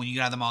mall. When you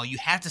get out of the mall, you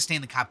have to stay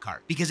in the cop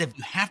car because if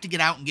you have to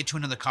get out and get to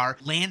another car,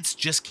 Lance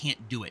just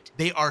can't do it.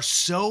 They are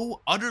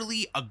so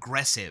utterly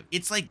aggressive.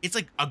 It's like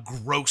a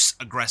gross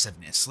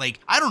aggressiveness. Like,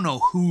 I don't know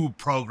who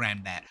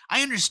programmed that.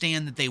 I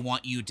understand that they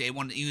want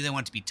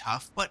to be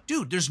tough, but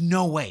dude, there's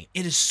no way.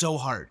 It is so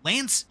hard.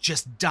 Lance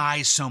just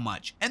dies so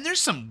much. And there's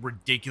some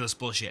ridiculous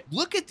bullshit.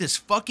 Look at this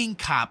fucking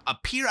cop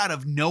appear out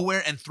of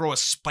nowhere and throw a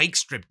spike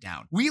strip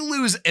down. We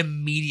lose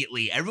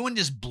immediately. Everyone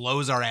just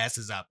blows our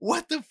asses up.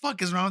 What the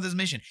fuck is wrong with this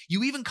mission?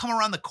 You even come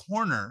around the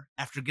corner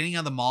after getting out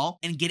of the mall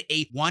and get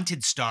a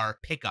wanted star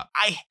pickup.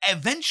 I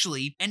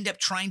eventually end up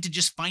trying to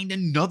just find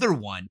another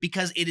one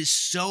because it is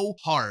so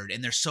hard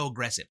and they're so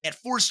aggressive. At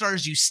 4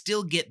 stars, you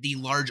still get the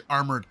large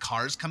armored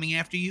cars coming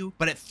after you,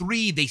 but at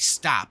 3, they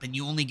stop and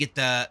you only get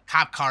the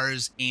cop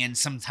cars and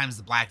sometimes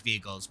the black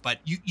vehicles, but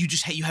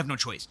you have no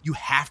choice. You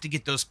have to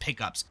get those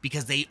pickups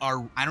because they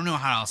are, I don't know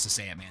how else to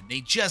say it, man.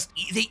 They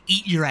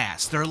eat your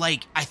ass. They're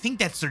like, I think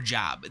that's their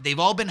job. They've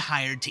all been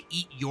hired to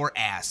eat your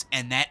ass,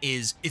 and that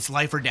is, it's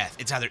life or death.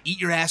 It's either eat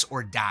your ass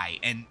or die,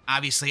 and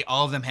obviously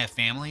all of them have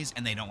families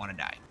and they don't want to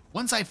die.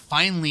 Once I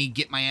finally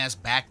get my ass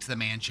back to the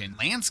mansion,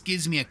 Lance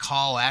gives me a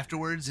call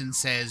afterwards and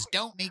says,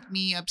 don't make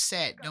me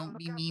upset. Don't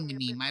be mean to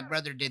me. My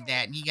brother did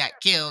that and he got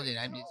killed and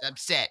I'm just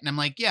upset. And I'm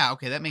like, yeah,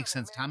 okay, that makes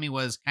sense. Tommy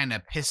was kind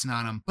of pissing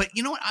on him. But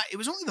you know what? It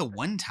was only the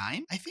one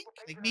time, I think.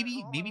 Like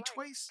maybe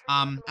twice.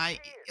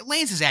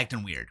 Lance is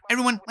acting weird.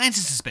 Everyone, Lance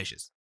is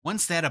suspicious.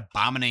 Once that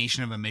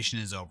abomination of a mission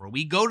is over,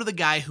 we go to the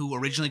guy who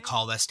originally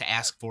called us to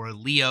ask for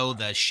Leo,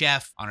 the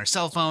chef, on our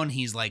cell phone.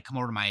 He's like, come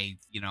over to my,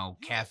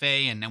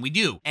 cafe, and then we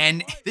do.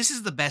 And this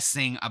is the best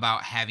thing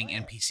about having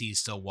NPCs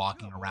still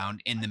walking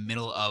around in the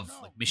middle of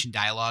mission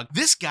dialogue.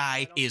 This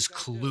guy is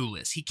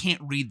clueless. He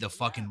can't read the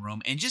fucking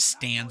room and just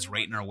stands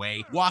right in our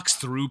way, walks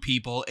through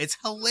people. It's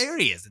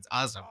hilarious. It's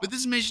awesome. But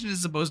this mission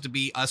is supposed to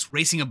be us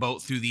racing a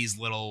boat through these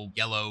little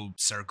yellow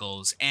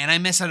circles, and I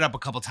messed it up a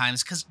couple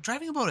times because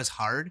driving a boat is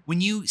hard. When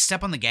you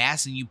step on the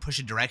gas and you push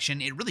a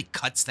direction, it really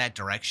cuts that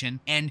direction.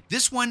 And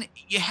this one,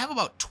 you have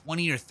about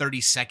 20 or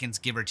 30 seconds,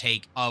 give or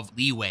take, of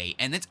leeway,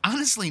 and it's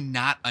honestly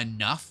not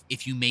enough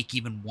if you make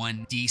even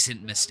one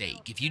decent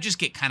mistake, if you just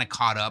get kind of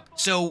caught up.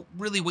 So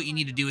really what you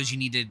need to do is you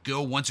need to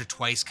go once or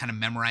twice, kind of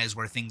memorize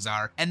where things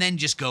are, and then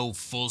just go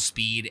full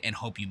speed and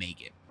hope you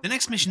make it. The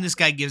next mission this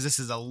guy gives us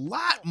is a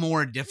lot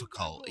more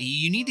difficult.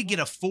 You need to get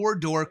a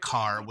 4-door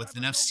car with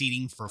enough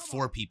seating for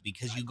 4 people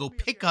because you go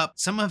pick up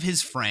some of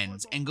his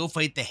friends and go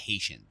fight the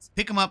Haitians.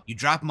 Pick them up, you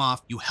drop them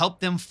off, you help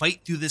them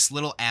fight through this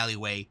little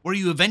alleyway where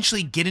you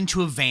eventually get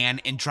into a van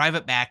and drive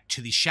it back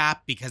to the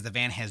shop because the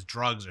van has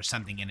drugs or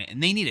something in it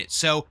and they need it.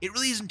 So it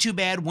really isn't too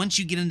bad. Once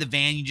you get in the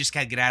van, you just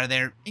gotta get out of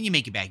there and you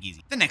make it back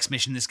easy. The next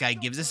mission this guy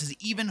gives us is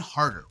even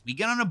harder. We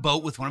get on a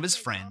boat with one of his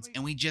friends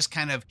and we just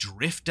kind of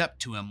drift up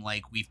to him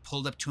like we've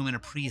pulled up to him in a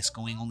Prius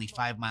going only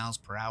 5 miles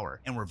per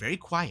hour, and we're very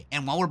quiet.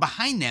 And while we're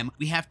behind them,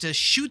 we have to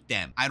shoot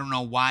them. I don't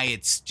know why.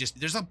 It's just,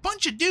 there's a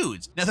bunch of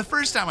dudes. Now, the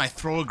first time I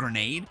throw a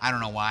grenade, I don't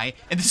know why,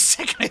 and the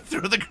second I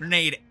throw the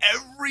grenade,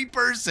 every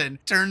person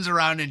turns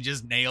around and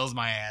just nails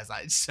my ass.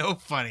 It's so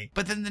funny.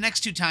 But then the next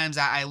 2 times,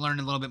 I learned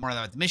a little bit more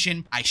about the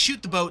mission. I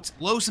shoot the boats,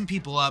 blow some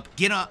people up,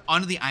 get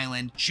onto the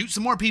island, shoot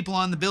some more people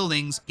on the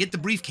buildings, get the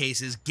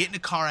briefcases, get in a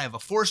car. I have a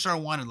 4-star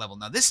wanted level.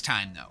 Now, this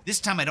time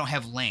I don't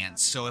have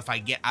Lance, so if I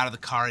get out of the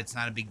car, it's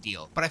not a big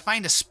deal. But I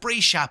find a spray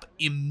shop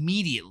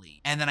immediately,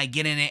 and then I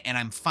get in it and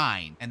I'm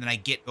fine, and then I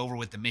get over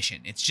with the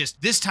mission. It's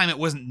just, this time it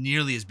wasn't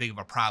nearly as big of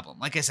a problem.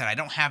 Like I said, I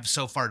don't have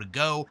so far to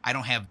go. I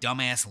don't have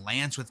dumbass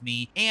Lance with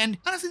me, and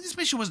honestly, this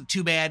mission wasn't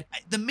too bad.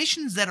 The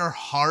missions that are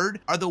hard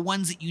are the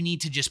ones that you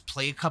need to just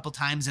play a couple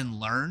times and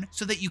learn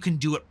so that you can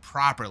do it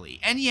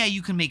properly. And yeah,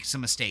 you can make some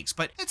mistakes,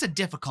 but that's a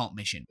difficult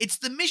mission. It's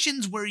the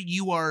missions where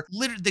you are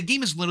the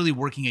game is literally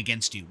working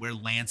against you, where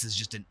Lance is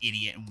just an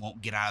idiot and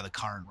won't get out of the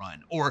car and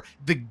run, or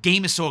the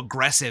game is so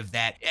aggressive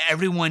that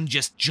everyone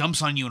just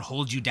jumps on you and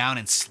holds you down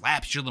and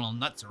slaps your little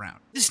nuts around.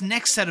 This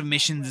next set of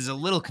missions is a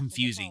little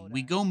confusing.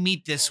 We go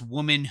meet this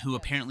woman who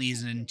apparently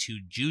is into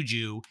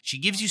juju. She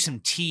gives you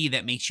some tea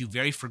that makes you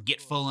very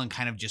forgetful and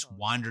kind of just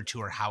wander to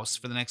her house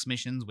for the next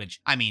missions, which,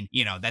 I mean,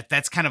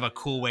 that's kind of a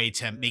cool way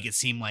to make it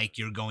seem like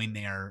you're going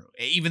there,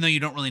 even though you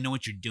don't really know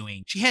what you're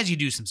doing. She has you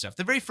do some stuff.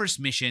 The very first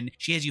mission,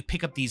 she has you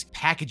pick up these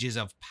packages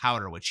of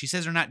powder, which she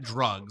says are not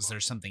drugs, they're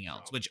something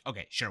else, which,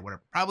 okay, sure,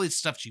 whatever. Probably it's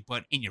stuff she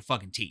put in your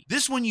fucking tea.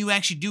 This one, you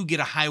actually do get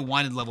a high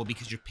wanted level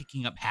because you're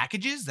picking up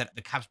packages that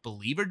the cops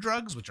believe are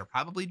drugs, which are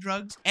probably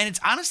drugs. And it's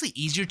honestly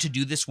easier to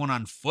do this one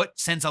on foot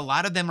since a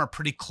lot of them are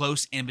pretty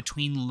close and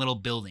between little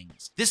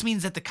buildings. This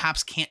means that the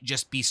cops can't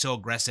just be so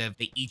aggressive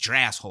they eat your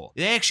asshole.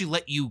 They actually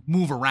let you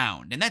move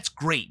around, and that's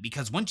great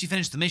because once you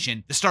finish the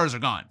mission, the stars are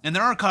gone. And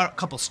there are a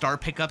couple star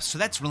pickups, so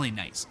that's really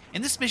nice.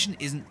 And this mission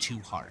isn't too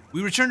hard.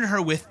 We return to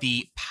her with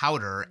the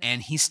powder,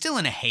 and he's still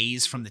in a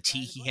haze from the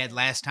tea he had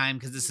last time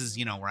because this is,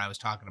 where I was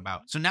talking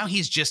about. So now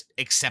he's just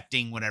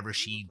accepting whatever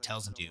she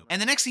tells him to.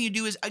 And the next thing you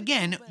do is,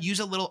 again, use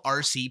a little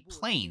RC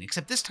plane,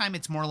 except this time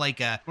it's more like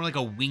a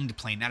winged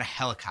plane, not a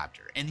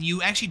helicopter. And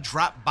you actually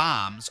drop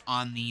bombs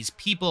on these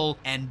people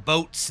and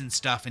boats and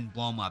stuff and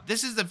blow them up.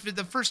 This is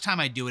the first time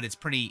I do it. It's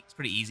pretty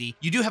easy.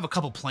 You do have a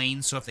couple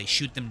planes, so if they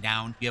shoot them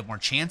down, you have more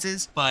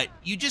chances, but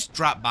you just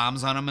drop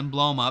bombs on them and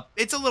blow them up.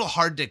 It's a little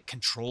hard to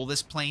control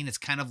this plane. It's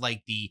kind of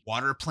like the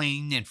water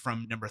plane and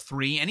from number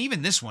 3, and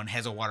even this one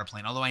has a water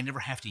plane, although I never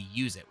have to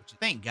use it, which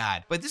thank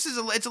God. But this is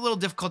it's a little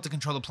difficult to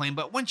control the plane,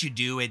 but once you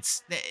do,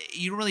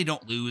 you really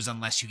don't lose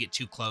unless you get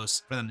too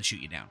close for them to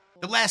shoot you down.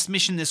 The last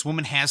mission this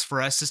woman has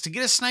for us is to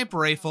get a sniper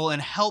rifle and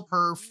help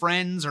her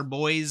friends or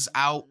boys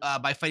out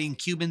by fighting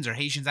Cubans or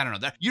Haitians. I don't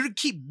know. You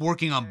keep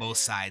working on both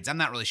sides. I'm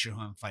not really sure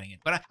who I'm fighting it,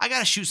 but I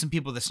gotta shoot some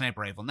people with a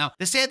sniper rifle. Now,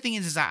 the sad thing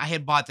is I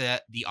had bought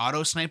the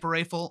auto sniper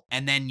rifle,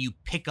 and then you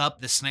pick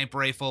up the sniper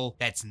rifle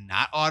that's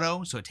not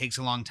auto, so it takes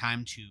a long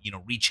time to,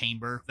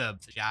 rechamber the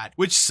shot,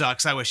 which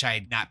sucks. I wish I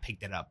had not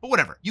picked it up, but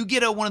whatever. You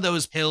get one of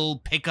those pill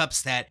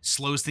pickups that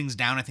slows things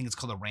down. I think it's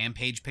called a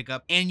rampage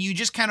pickup, and you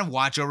just kind of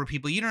watch over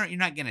people. You're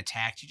not gonna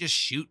attacked. You just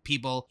shoot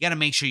people. You gotta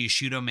make sure you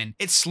shoot them, and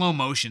it's slow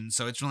motion,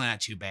 so it's really not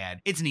too bad.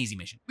 It's an easy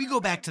mission. We go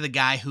back to the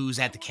guy who's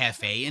at the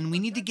cafe, and we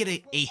need to get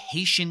a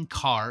Haitian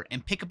car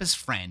and pick up his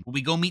friend.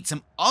 We go meet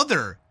some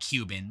other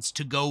Cubans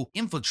to go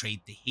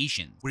infiltrate the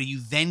Haitians, where you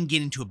then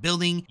get into a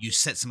building, you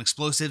set some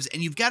explosives,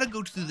 and you've got to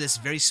go through this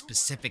very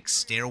specific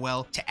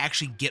stairwell to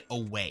actually get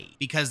away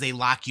because they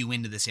lock you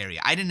into this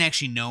area. I didn't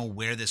actually know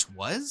where this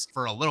was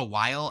for a little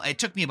while. It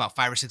took me about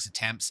 5 or 6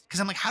 attempts because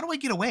I'm like, how do I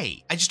get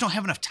away? I just don't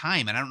have enough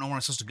time, and I don't know where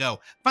I'm supposed to go.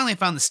 Finally I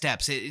found the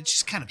steps. It's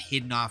just kind of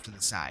hidden off to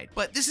the side.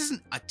 But this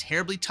isn't a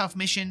terribly tough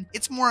mission.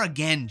 It's more,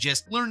 again,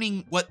 just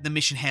learning what the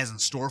mission has in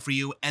store for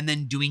you and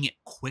then doing it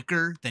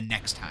quicker the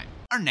next time.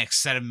 Our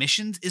next set of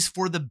missions is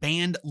for the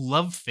band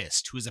Love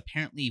Fist, who is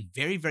apparently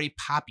very, very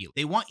popular.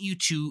 They want you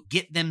to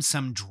get them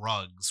some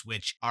drugs,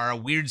 which are a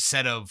weird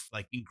set of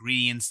like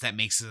ingredients that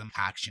makes a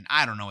concoction.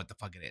 I don't know what the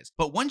fuck it is.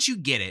 But once you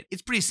get it,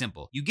 it's pretty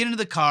simple. You get into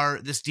the car,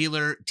 this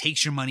dealer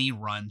takes your money,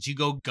 runs, you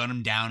go gun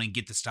him down and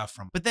get the stuff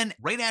from him. But then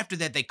right after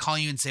that, they call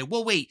you and say,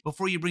 well, wait,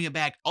 before you bring it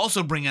back,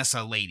 also bring us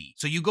a lady.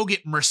 So you go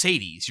get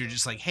Mercedes. You're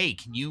just like, hey,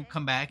 can you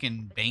come back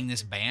and bang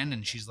this band?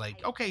 And she's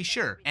like, okay,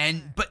 sure.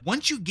 But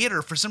once you get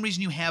her, for some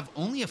reason, you have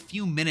only a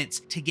few minutes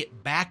to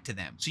get back to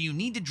them. So you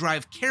need to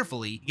drive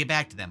carefully to get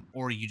back to them,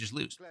 or you just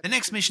lose. The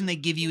next mission they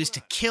give you is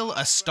to kill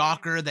a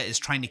stalker that is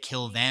trying to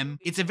kill them.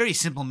 It's a very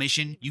simple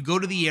mission. You go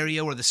to the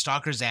area where the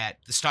stalker's at,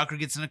 the stalker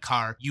gets in a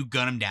car, you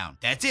gun him down.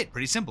 That's it,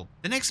 pretty simple.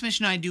 The next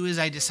mission I do is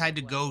I decide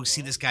to go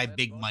see this guy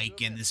Big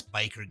Mike and this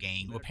biker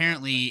gang, who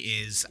apparently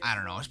is, I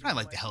don't know, it's probably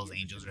like the Hells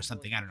Angels or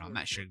something, I don't know, I'm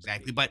not sure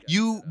exactly, but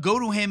you go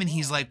to him and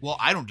he's like, well,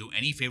 I don't do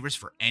any favors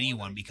for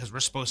anyone because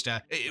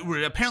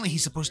apparently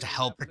he's supposed to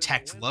help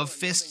protect Love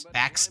Fist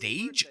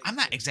backstage? I'm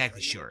not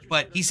exactly sure,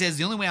 but he says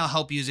the only way I'll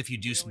help you is if you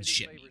do some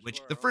shit me,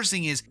 which the first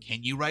thing is,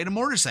 can you ride a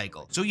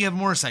motorcycle? So you have a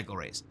motorcycle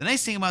race. The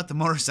nice thing about the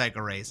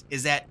motorcycle race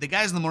is that the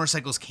guys on the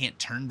motorcycles can't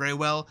turn very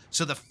well,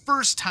 so the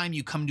first time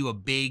you come to a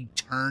big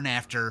turn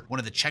after one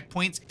of the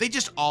checkpoints, they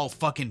just all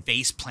fucking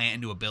face plant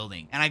into a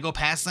building, and I go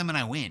past them and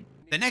I win.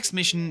 The next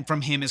mission from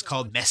him is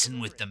called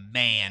Messing with the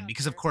Man,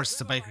 because of course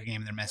it's a biker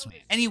game and they're messing with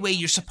it. Anyway,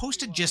 you're supposed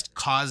to just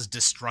cause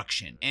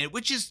destruction,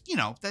 which is,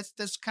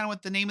 that's kind of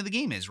what the name of the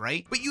game is,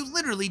 right? But you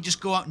literally just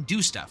go out and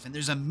do stuff, and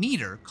there's a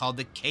meter called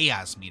the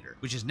chaos meter,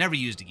 which is never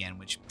used again,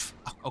 which,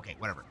 okay,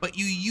 whatever. But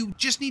you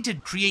just need to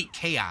create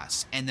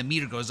chaos, and the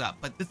meter goes up.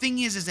 But the thing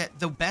is that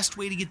the best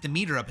way to get the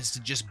meter up is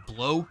to just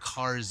blow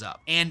cars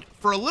up. And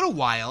for a little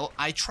while,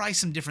 I try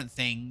some different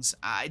things.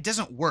 It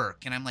doesn't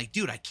work, and I'm like,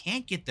 dude, I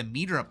can't get the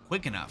meter up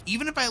quick enough.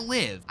 Even if I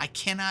live, I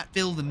cannot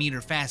fill the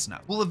meter fast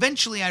enough. Well,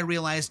 eventually I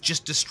realized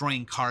just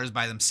destroying cars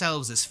by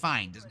themselves is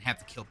fine. Doesn't have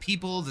to kill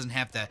people, doesn't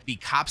have to be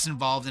cops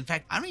involved. In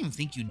fact, I don't even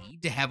think you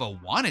need to have a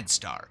wanted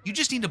star. You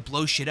just need to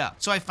blow shit up.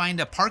 So I find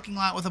a parking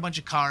lot with a bunch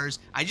of cars.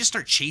 I just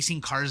start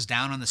chasing cars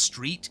down on the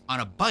street on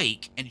a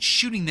bike and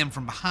shooting them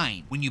from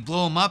behind. When you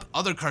blow them up,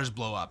 other cars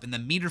blow up and the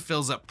meter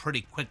fills up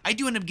pretty quick. I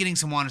do end up getting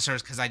some wanted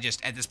stars because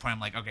at this point, I'm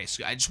like, okay,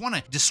 so I just want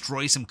to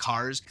destroy some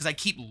cars because I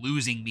keep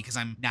losing because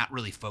I'm not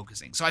really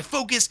focusing. So I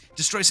focus,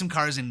 destroy some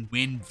cars, and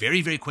win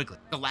very, very quickly.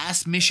 The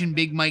last mission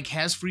Big Mike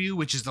has for you,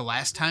 which is the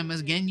last time,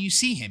 again, you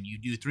see him. You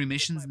do 3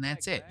 missions and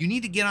that's it. You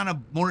need to get on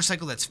a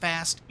motorcycle that's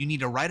fast. You need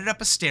to ride it up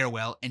a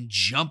stairwell and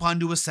jump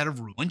onto a set of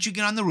roofs. Once you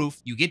get on the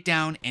roof, you get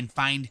down and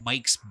find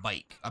Mike's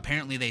bike.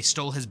 Apparently they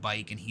stole his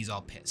bike and he's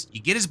all pissed.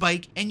 You get his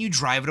bike and you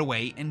drive it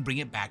away and bring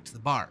it back to the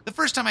bar. The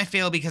first time I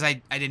failed because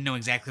I didn't know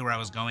exactly where I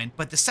was going,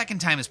 but the second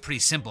time is pretty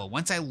simple.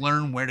 Once I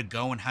learn where to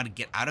go and how to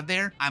get out of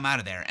there, I'm out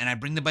of there and I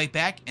bring the bike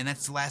back, and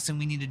that's the last thing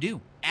we need to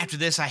do. After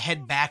this, I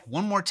head back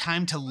one more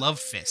time to Love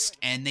Fist,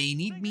 and they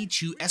need me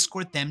to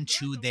escort them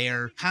to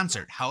their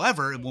concert.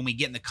 However, when we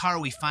get in the car,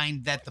 we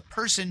find that the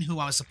person who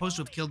I was supposed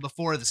to have killed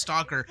before, the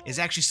stalker, is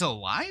actually still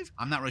alive.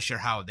 I'm not really sure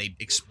how. They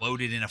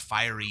exploded in a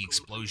fiery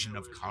explosion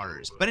of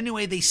cars. But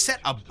anyway, they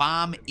set a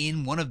bomb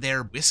in one of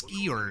their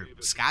whiskey or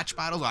scotch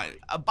bottles,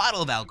 a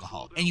bottle of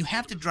alcohol, and you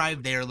have to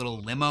drive their little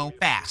limo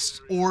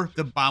fast, or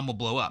the bomb will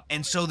blow up.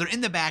 And so they're in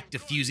the back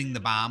defusing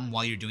the bomb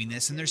while you're doing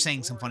this, and they're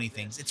saying some funny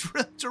things.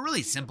 It's a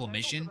really simple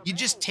mission. You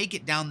just take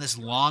it down this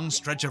long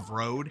stretch of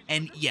road,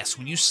 and yes,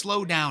 when you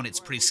slow down, it's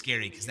pretty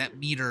scary because that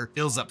meter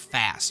fills up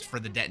fast for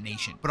the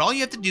detonation. But all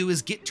you have to do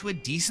is get to a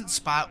decent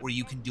spot where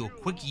you can do a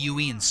quick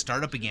UE and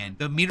start up again.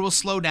 The meter will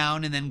slow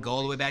down and then go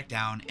all the way back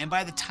down, and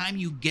by the time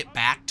you get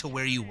back to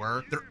where you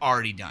were, they're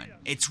already done.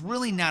 It's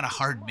really not a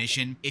hard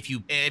mission. If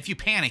you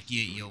panic,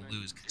 you'll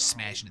lose,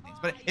 smash into things.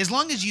 But as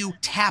long as you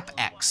tap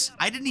X,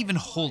 I didn't even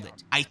hold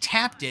it. I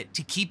tapped it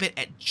to keep it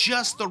at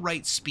just the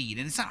right speed,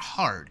 and it's not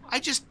hard. I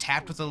just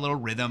tapped with a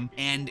little rhythm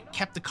and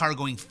kept the car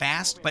going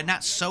fast, but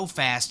not so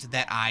fast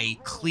that I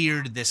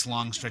cleared this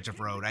long stretch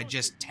of road. I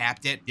just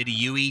tapped it, did a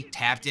UE,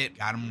 tapped it,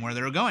 got them where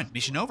they were going.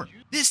 Mission over.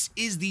 This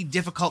is the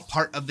difficult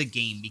part of the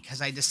game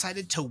because I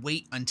decided to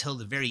wait until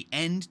the very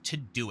end to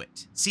do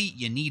it. See,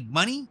 you need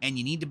money and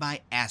you need to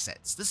buy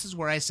assets. This is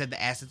where I said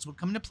the assets would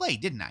come into play,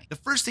 didn't I? The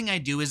first thing I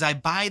do is I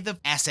buy the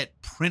asset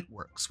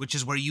Printworks, which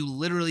is where you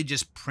literally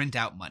just print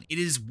out money. It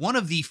is one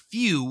of the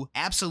few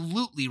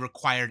absolutely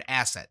required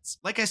assets.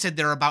 Like I said,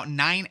 there are about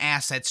 9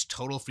 assets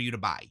total for you to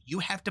buy. You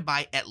have to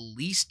buy at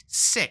least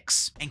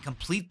 6 and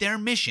complete their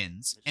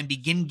missions and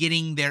begin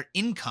getting their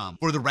income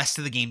for the rest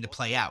of the game to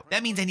play out.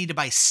 That means I need to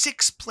buy 6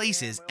 X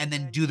places and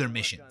then do their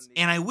missions.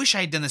 And I wish I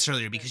had done this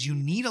earlier because you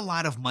need a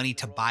lot of money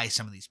to buy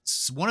some of these.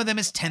 One of them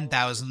is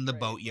 10,000 in the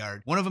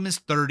boatyard. One of them is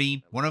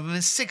 30. One of them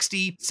is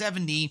 60,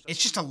 70.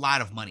 It's just a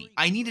lot of money.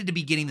 I needed to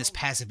be getting this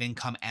passive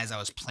income as I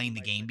was playing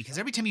the game because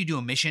every time you do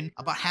a mission,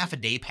 about half a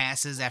day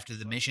passes after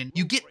the mission.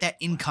 You get that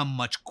income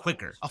much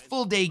quicker. A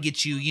full day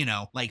gets you,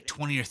 like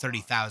 20 or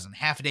 30,000.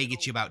 Half a day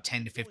gets you about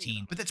 10 to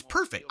 15. But that's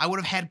perfect. I would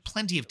have had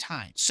plenty of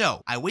time.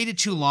 So I waited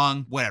too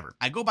long, whatever.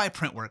 I go by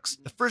Printworks.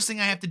 The first thing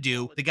I have to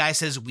do, the guy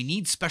says, we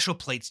need special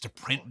plates to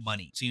print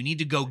money. So you need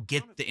to go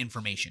get the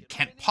information.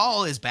 Kent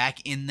Paul is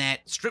back in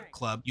that strip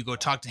club. You go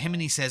talk to him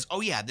and he says,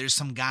 oh yeah, there's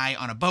some guy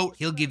on a boat.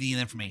 He'll give you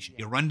the information.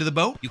 You run to the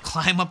boat, you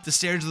climb up the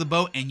stairs of the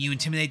boat, and you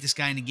intimidate this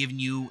guy into giving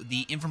you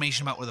the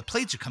information about where the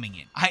plates are coming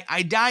in.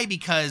 I die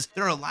because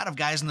there are a lot of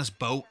guys on this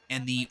boat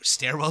and the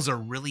stairwells are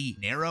really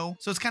narrow,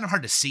 so it's kind of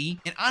hard to see.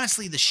 And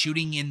honestly, the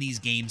shooting in these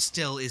games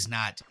still is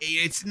not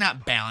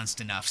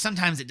balanced enough.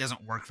 Sometimes it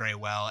doesn't work very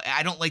well.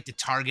 I don't like the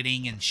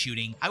targeting and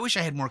shooting. I wish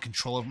I had more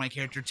control over my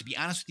character. To be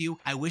honest with you,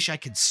 I wish I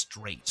could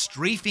strafe.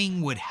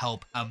 Strafing would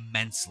help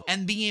immensely.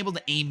 And being able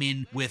to aim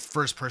in with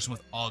first person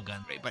with all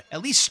guns, right? But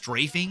at least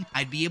strafing,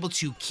 I'd be able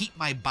to keep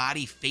my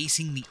body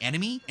facing the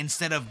enemy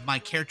instead of my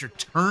character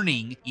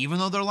turning, even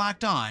though they're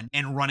locked on,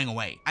 and running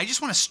away. I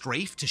just want to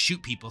strafe to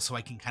shoot people so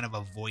I can kind of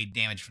avoid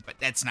damage, but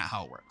that's not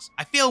how it works.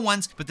 I fail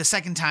once, but the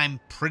second time,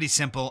 pretty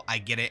simple. I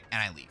get it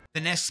and I leave. The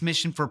next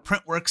mission for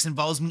Printworks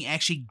involves me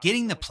actually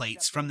getting the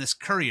plates from this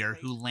courier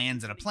who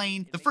lands at a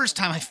plane. The first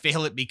time I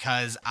fail it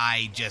because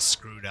I just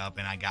screwed up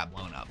and I got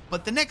blown up.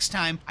 But the next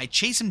time I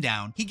chase him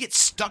down, he gets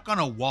stuck on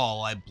a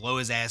wall, I blow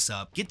his ass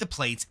up, get the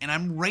plates, and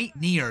I'm right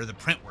near the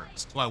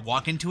Printworks. So I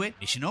walk into it,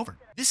 mission over.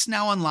 This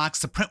now unlocks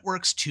the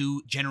Printworks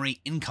to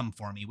generate income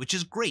for me, which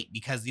is great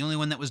because the only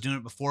one that was doing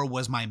it before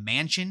was my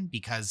mansion,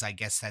 because I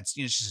guess that's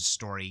it's just a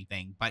story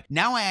thing. But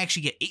now I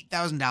actually get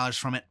 $8,000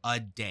 from it a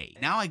day.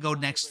 Now I go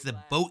next to the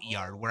boatyard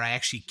where I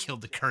actually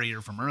killed the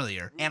courier from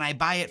earlier, and I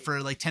buy it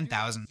for like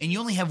 10,000, and you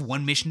only have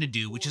one mission to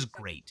do, which is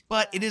great.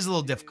 But it is a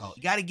little difficult.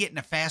 You got to get in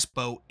a fast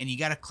boat, and you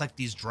got to collect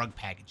these drug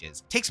packages.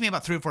 It takes me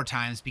about 3 or 4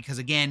 times because,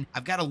 again,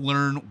 I've got to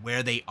learn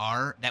where they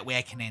are. That way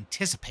I can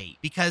anticipate,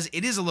 because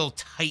it is a little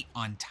tight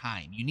on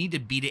time. You need to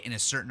beat it in a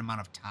certain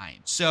amount of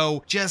time.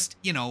 So just,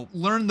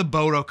 learn the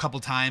boat a couple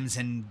times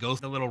and go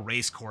through the little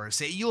race course.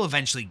 You'll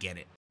eventually get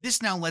it. This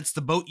now lets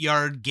the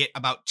boatyard get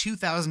about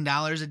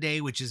 $2,000 a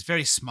day, which is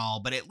very small,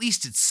 but at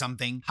least it's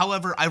something.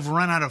 However, I've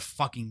run out of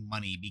fucking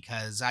money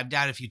because I've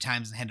died a few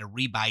times and had to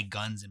rebuy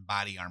guns and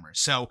body armor.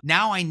 So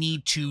now I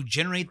need to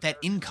generate that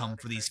income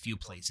for these few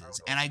places,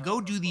 and I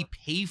go do the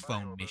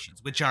payphone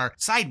missions, which are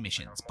side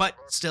missions, but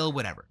still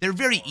whatever. They're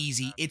very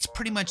easy. It's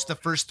pretty much the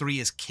first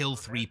 3 is kill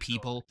 3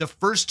 people. The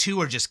first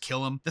 2 are just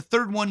kill them. The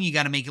third one, you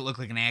got to make it look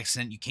like an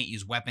accident. You can't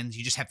use weapons.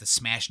 You just have to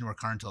smash into a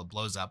car until it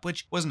blows up,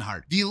 which wasn't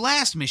hard. The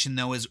last mission,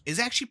 though, is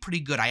actually pretty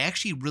good. I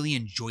actually really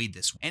enjoyed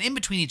this one. And in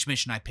between each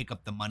mission, I pick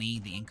up the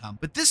money, the income.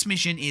 But this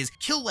mission is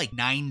kill like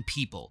 9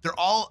 people. They're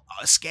all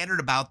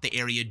scattered about the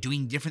area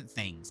doing different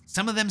things.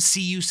 Some of them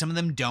see you, some of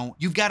them don't.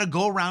 You've got to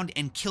go around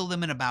and kill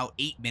them in about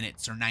 8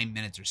 minutes or 9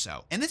 minutes or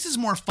so. And this is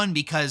more fun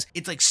because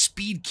it's like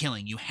speed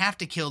killing. You have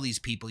to kill these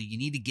people. You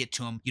need to get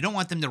to them. You don't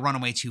want them to run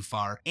away too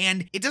far.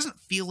 And it doesn't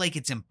feel like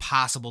it's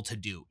impossible to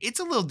do.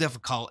 It's a little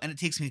difficult and it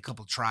takes me a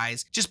couple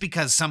tries just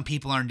because some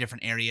people are in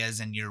different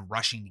areas and you're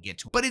rushing to get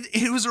to them. But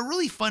it was a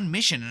really fun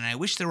mission, and I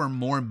wish there were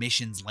more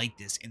missions like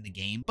this in the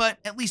game, but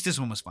at least this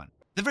one was fun.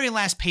 The very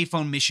last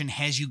payphone mission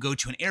has you go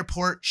to an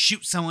airport,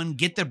 shoot someone,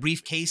 get the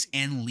briefcase,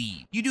 and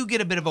leave. You do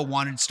get a bit of a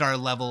wanted star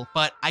level,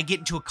 but I get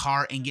into a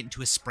car and get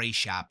into a spray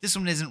shop. This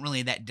one isn't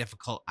really that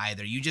difficult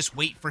either. You just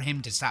wait for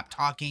him to stop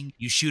talking,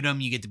 you shoot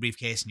him, you get the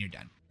briefcase, and you're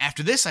done.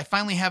 After this, I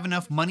finally have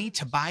enough money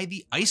to buy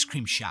the ice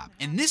cream shop,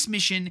 and this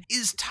mission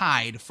is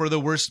tied for the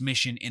worst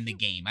mission in the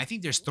game. I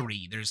think there's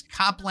 3. There's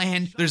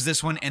Copland, there's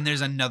this one, and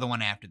there's another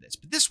one after this.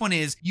 But this one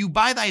is, you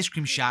buy the ice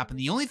cream shop, and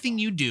the only thing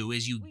you do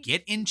is you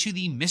get into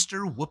the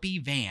Mr.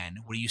 Whoopi van,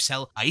 where you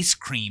sell ice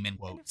cream in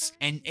quotes,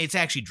 and it's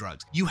actually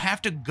drugs. You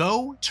have to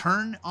go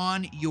turn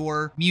on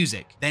your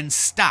music, then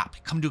stop,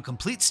 come to a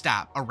complete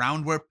stop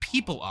around where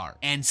people are,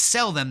 and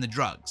sell them the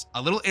drugs.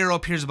 A little arrow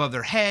appears above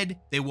their head,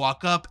 they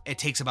walk up, it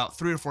takes about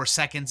 3 or 4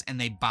 seconds,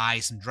 and they buy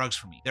some drugs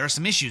from me. There are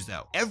some issues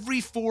though. Every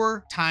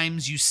 4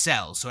 times you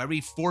sell, so every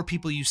 4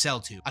 people you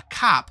sell to, a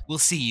cop will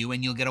see you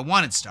and you'll get a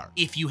wanted star.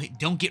 If you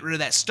don't get rid of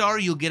that star,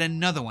 you'll get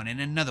another one and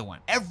another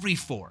one. Every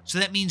 4. So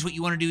that means what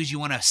you want to do is you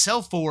want to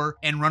sell 4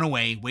 and run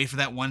away, wait for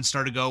that 1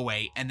 star to go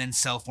away, and then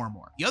sell 4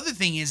 more. The other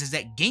thing is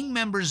that gang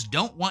members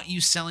don't want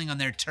you selling on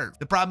their turf.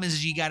 The problem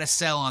is you gotta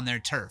sell on their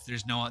turf.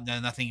 There's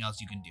nothing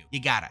else you can do.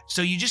 You gotta.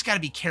 So you just gotta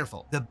be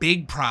careful. The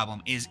big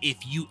problem is if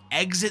you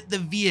exit the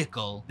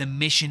vehicle, the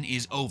mission mission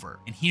is over.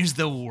 And here's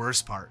the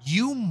worst part.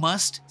 You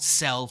must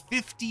sell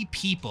 50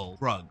 people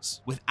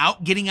drugs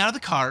without getting out of the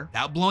car,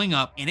 without blowing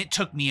up. And it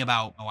took me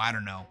about, I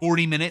don't know,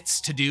 40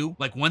 minutes to do.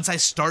 Like once I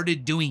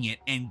started doing it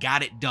and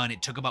got it done,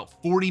 it took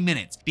about 40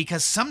 minutes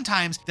because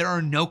sometimes there are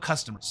no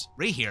customers.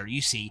 Right here, you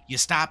see, you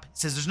stop, it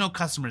says there's no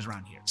customers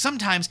around here.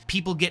 Sometimes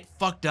people get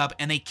fucked up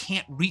and they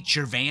can't reach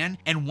your van.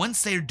 And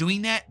once they're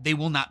doing that, they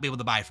will not be able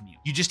to buy from you.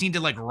 You just need to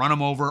like run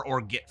them over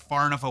or get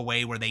far enough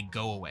away where they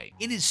go away.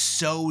 It is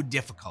so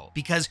difficult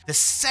because the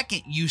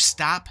second you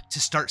stop to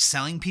start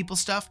selling people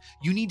stuff,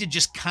 you need to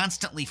just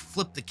constantly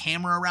flip the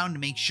camera around to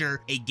make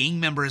sure a gang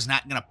member is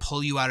not going to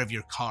pull you out of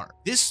your car.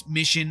 This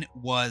mission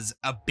was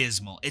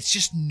abysmal. It's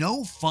just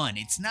no fun.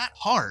 It's not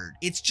hard.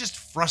 It's just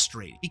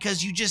frustrating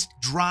because you just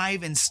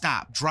drive and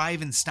stop,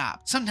 drive and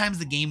stop. Sometimes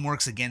the game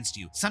works against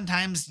you.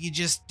 Sometimes you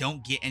just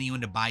don't get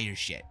anyone to buy your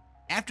shit.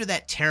 After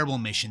that terrible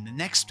mission, the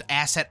next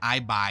asset I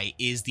buy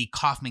is the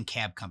Kaufman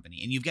Cab Company,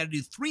 and you've got to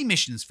do 3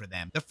 missions for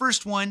them. The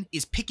first one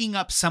is picking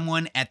up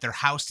someone at their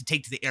house to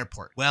take to the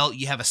airport. Well,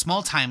 you have a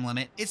small time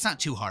limit. It's not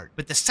too hard.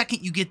 But the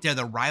second you get there,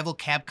 the rival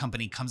cab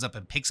company comes up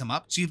and picks him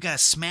up, so you've got to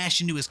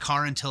smash into his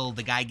car until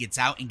the guy gets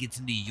out and gets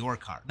into your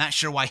car. Not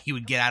sure why he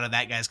would get out of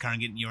that guy's car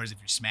and get in yours if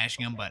you're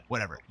smashing him, but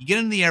whatever. You get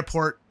into the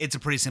airport, it's a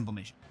pretty simple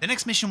mission. The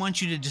next mission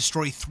wants you to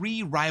destroy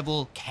 3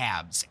 rival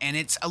cabs, and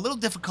it's a little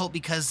difficult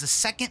because the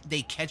second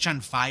they catch on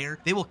fire,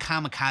 they will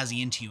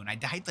kamikaze into you, and I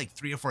died like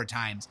 3 or 4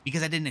 times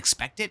because I didn't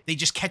expect it. They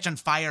just catch on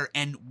fire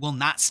and will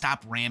not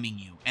stop ramming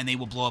you, and they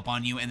will blow up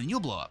on you, and then you'll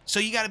blow up.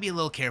 So you got to be a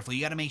little careful. You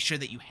got to make sure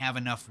that you have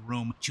enough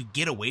room to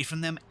get away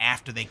from them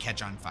after they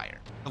catch on fire.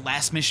 The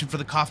last mission for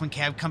the Kaufman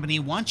Cab Company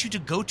wants you to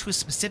go to a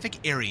specific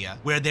area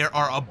where there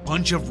are a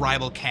bunch of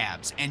rival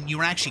cabs, and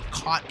you're actually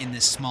caught in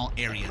this small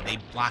area. They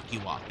block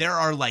you off. There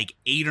are like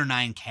 8 or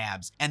 9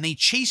 cabs, and they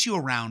chase you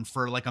around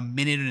for like a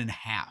minute and a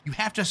half. You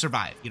have to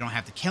survive. You don't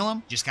have to kill them,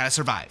 you just gotta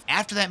survive.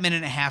 After that minute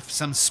and a half,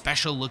 some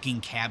special looking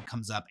cab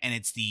comes up, and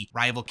it's the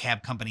rival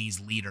cab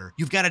company's leader.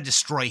 You've got to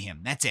destroy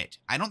him. That's it.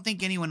 I don't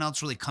think anyone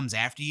else really comes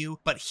after you,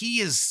 but he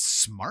is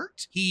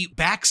smart. He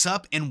backs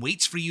up and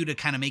waits for you to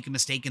kind of make a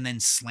mistake and then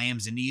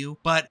slams into you.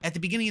 But at the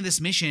beginning of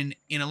this mission,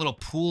 in a little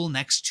pool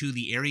next to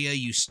the area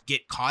you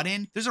get caught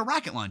in, there's a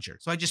rocket launcher.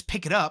 So I just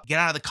pick it up, get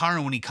out of the car,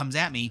 and when he comes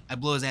at me, I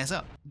blow his ass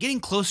up. Getting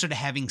closer to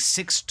having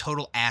 6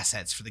 total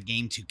assets for the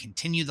game to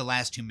continue the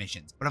last 2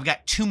 missions, but I've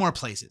got 2 more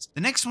places.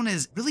 The next one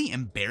is really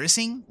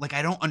embarrassing. Like,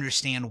 I don't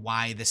understand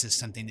why this is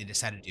something they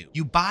decided to do.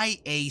 You buy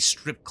a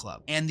strip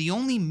club, and the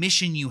only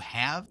mission you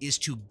have is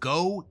to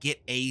go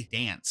get a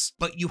dance,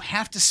 but you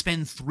have to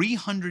spend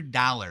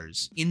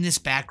 $300 in this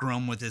back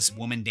room with this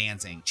woman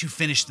dancing to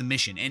finish the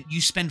mission, and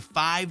you spend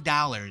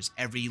 $5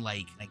 every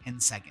like 10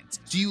 seconds.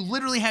 So you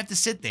literally have to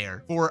sit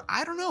there for,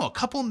 I don't know, a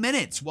couple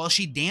minutes while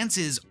she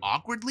dances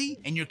awkwardly,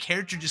 and your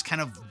character just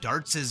kind of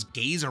darts his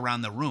gaze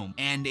around the room.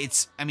 And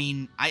it's, I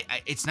mean,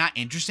 it's not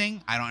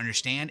interesting. I don't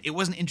understand. It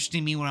wasn't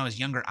interesting to me when I was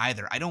younger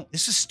either.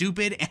 This is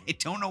stupid, and I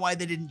don't know why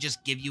they didn't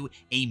just give you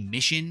a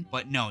mission,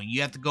 but no,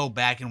 you have to go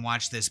back and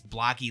watch this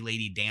blocky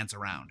lady dance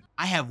around.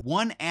 I have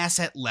 1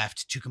 asset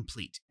left to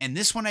complete, and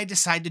this one I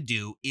decided to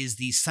do is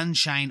the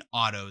Sunshine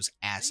Autos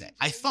asset.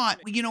 I thought,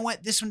 well, you know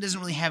what? This one doesn't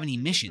really have any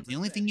missions. The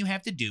only thing you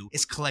have to do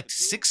is collect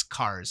 6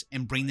 cars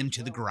and bring them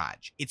to the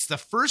garage. It's the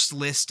first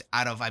list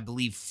out of, I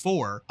believe,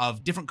 4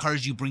 of different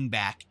cars you bring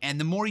back, and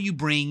the more you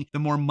bring, the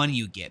more money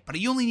you get. But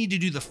you only need to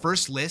do the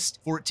first list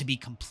for it to be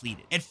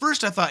completed. At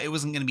first, I thought it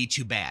wasn't going to be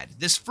too bad.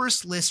 This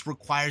first list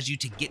requires you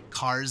to get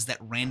cars that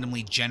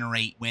randomly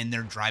generate when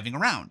they're driving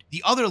around.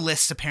 The other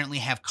lists apparently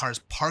have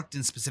cars parked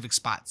in specific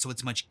spots, so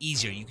it's much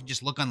easier. You can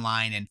just look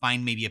online and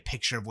find maybe a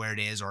picture of where it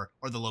is or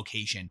the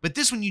location. But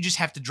this one, you just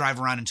have to drive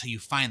around until you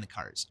find the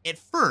cars. At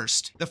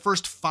first, the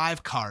first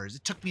 5 cars,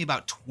 it took me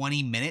about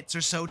 20 minutes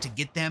or so to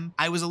get them.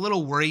 I was a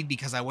little worried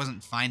because I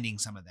wasn't finding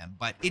some of them,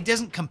 but it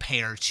doesn't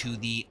compare to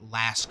the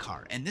last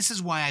car. And this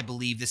is why I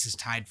believe this is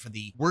tied for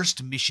the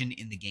worst mission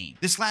in the game.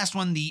 This last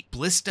one, the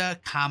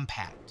Blista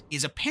Compact,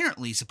 is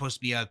apparently supposed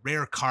to be a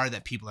rare car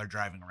that people are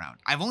driving around.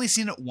 I've only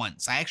seen it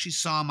once. I actually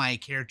saw my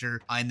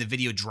character in the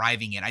video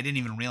driving it. I didn't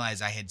even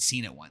realize I had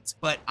seen it once.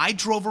 But I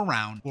drove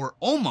around for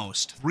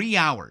almost 3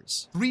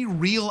 hours, 3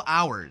 real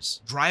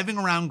hours, driving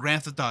around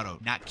Grand Theft Auto,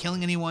 not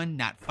killing anyone,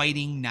 not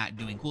fighting, not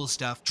doing cool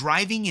stuff,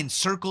 driving in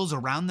circles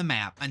around the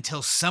map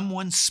until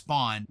someone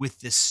spawned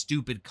with this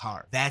stupid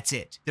car. That's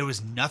it. There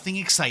was nothing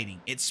exciting.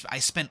 I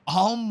spent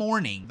all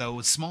morning, though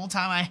small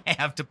time I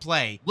have to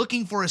play,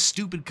 looking for a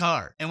stupid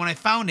car. And when I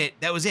found it,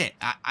 that was it.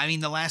 I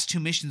mean, the last 2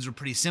 missions were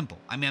pretty simple.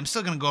 I mean, I'm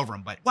still gonna go over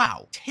them, but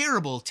wow,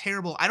 terrible,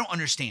 terrible. I don't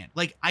understand.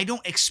 Like, I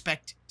don't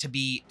expect to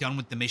be done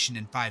with the mission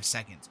in 5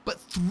 seconds, but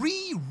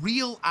 3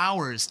 real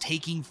hours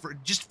taking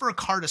just for a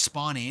car to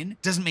spawn in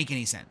doesn't make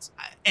any sense.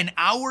 An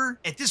hour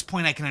at this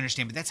point I can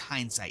understand, but that's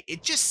hindsight.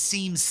 It just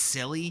seems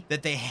silly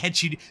that they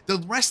had you.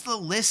 The rest of the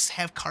lists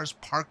have cars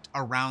parked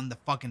around the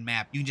fucking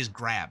map you can just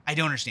grab. I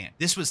don't understand.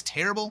 This was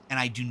terrible, and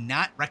I do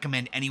not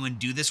recommend anyone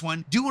do this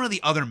one. Do one of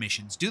the other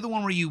missions. Do the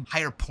one where you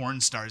hire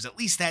porn stars. At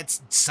least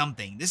that's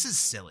something. This is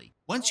silly.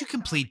 Once you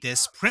complete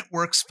this,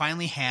 Printworks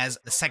finally has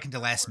the second to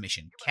last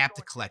mission, Cap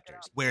the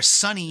Collectors, where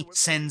Sonny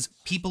sends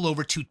people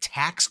over to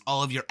tax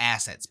all of your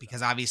assets,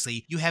 because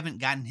obviously you haven't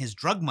gotten his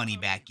drug money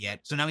back yet,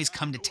 so now he's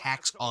come to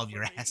tax all of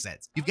your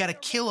assets. You've got to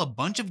kill a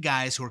bunch of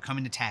guys who are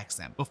coming to tax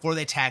them before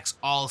they tax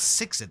all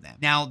 6 of them.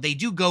 Now, they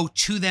do go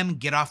to them,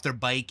 get off their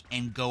bike,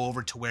 and go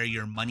over to where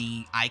your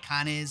money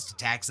icon is to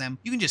tax them.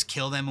 You can just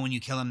kill them, and when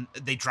you kill them,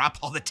 they drop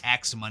all the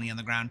tax money on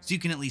the ground, so you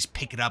can at least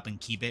pick it up and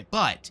keep it.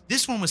 But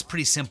this one was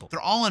pretty simple. They're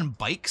all on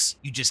bikes.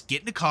 You just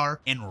get in a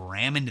car and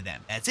ram into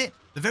them. That's it.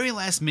 The very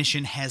last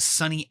mission has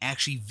Sonny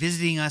actually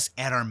visiting us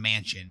at our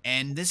mansion,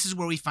 and this is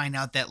where we find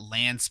out that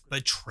Lance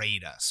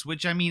betrayed us,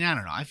 which, I mean, I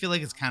don't know. I feel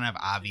like it's kind of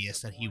obvious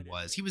that he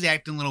was. He was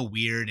acting a little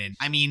weird, and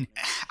I mean,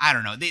 I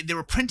don't know. They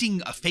were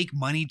printing a fake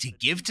money to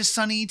give to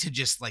Sonny to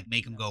just, like,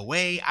 make him go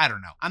away. I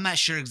don't know. I'm not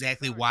sure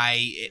exactly why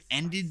it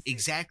ended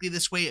exactly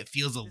this way. It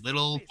feels a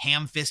little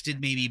ham-fisted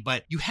maybe,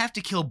 but you have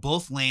to kill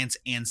both Lance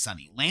and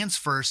Sonny. Lance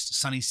first,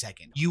 Sonny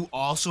second. You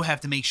also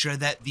have to make sure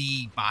that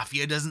the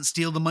Mafia doesn't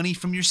steal the money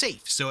from your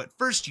safe. So at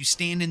first, you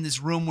stand in this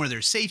room where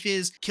their safe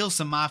is, kill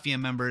some Mafia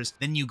members,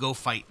 then you go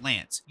fight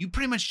Lance. You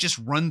pretty much just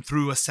run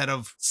through a set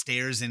of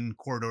stairs and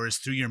corridors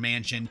through your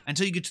mansion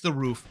until you get to the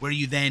roof, where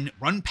you then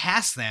run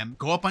past them,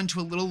 go up onto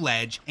a little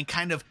ledge, and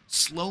kind of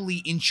slowly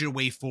inch your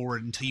way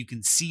forward until you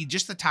can see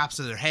just the tops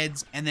of their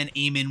heads, and then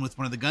aim in with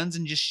one of the guns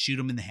and just shoot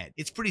them in the head.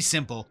 It's pretty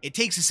simple. It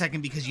takes a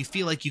second because you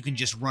feel like you can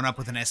just run up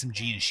with an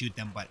SMG and shoot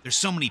them, but there's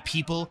so many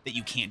people that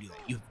you can't do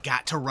that. You've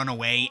got to run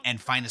away and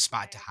find a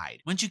spot to hide.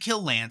 Once you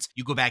kill Lance,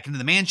 you go back into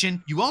the mansion.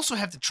 You also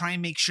have to try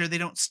and make sure they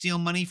don't steal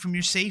money from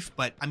your safe,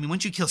 but I mean,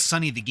 once you kill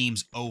Sonny, the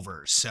game's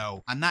over,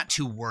 so I'm not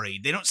too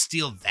worried. They don't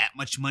steal that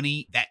much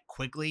money that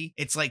quickly.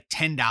 It's like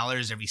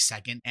 $10 every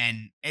second,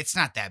 and it's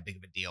not that big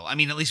of a deal. I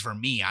mean, at least for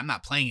me, I'm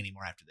not playing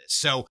anymore after this.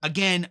 So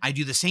again, I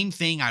do the same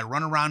thing. I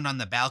run around on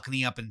the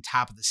balcony up on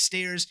top of the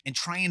stairs and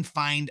try and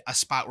find a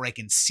spot where I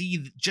can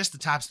see just the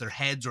tops of their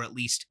heads, or at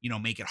least, you know,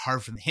 make it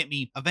hard for them to hit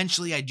me.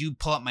 Eventually, I do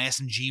pull up my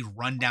SMG,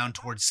 run down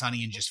towards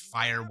Sonny, and just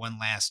fire one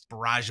last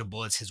barrage of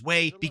bullets his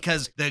way,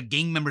 because the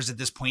gang members at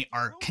this point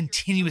are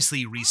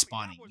continuously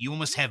respawning. You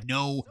almost have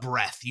no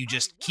breath. You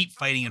just keep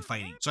fighting and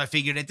fighting. So I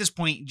figured at this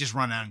point, just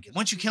run out and kill him.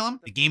 Once you kill him,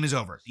 the game is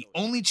over. The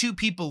only 2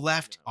 people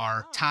left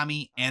are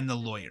Tommy and the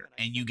lawyer.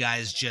 And you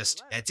guys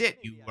just, that's it.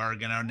 You are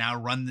gonna now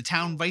run the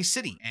town Vice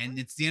City, and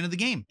it's the end of the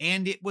game.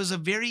 And it was a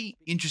very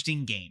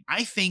interesting game.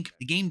 I think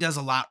the game does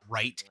a lot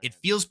right. It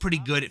feels pretty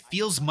good. It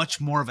feels much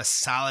more of a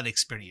solid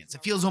experience.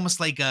 It feels almost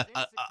like a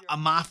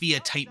Mafia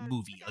type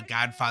movie, a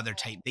Godfather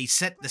type. They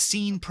set the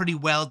scene pretty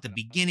well at the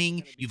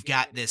beginning. You've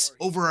got this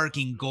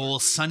overarching goal.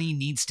 Sonny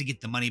needs to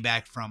get the money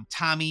back from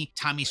Tommy.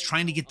 Tommy's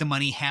trying to get the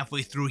money.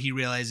 Halfway through, he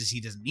realizes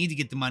he doesn't need to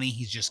get the money.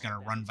 He's just going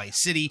to run Vice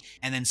City.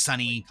 And then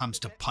Sonny comes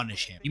to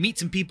punish him. You meet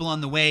some people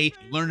on the way.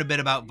 You learn a bit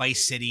about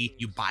Vice City.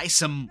 You buy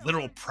some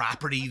literal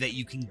property that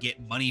you can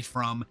get money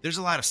from. There's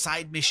a lot of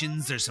side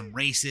missions. There's some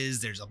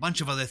races. There's a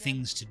bunch of other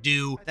things to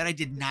do that I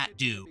did not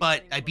do.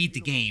 But I beat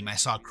the game. I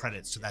saw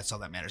credits, so that's all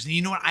that matters. And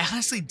you know what? I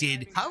honestly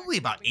did probably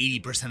about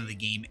 80% of the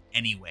game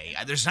anyway.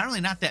 There's not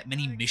really not that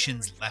many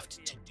missions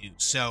left to do.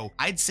 So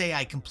I'd say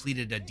I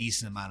completed a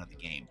decent amount of the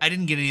game. I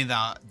didn't get any of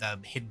the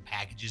hidden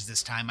packages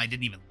this time. I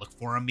didn't even look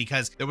for them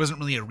because there wasn't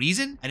really a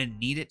reason. I didn't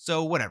need it,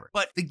 so whatever.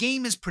 But the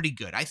game is pretty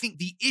good. I think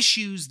the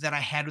issues that I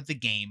had with the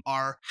game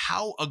are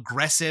how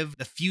aggressive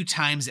the few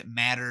times it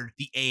mattered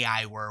the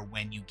AI were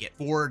when you get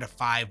 4 to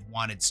 5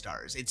 wanted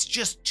stars. It's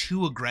just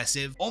too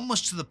aggressive,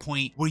 almost to the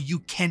point where you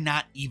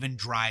cannot even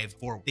drive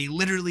forward. They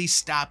literally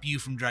stop you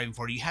from driving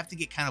forward. You have to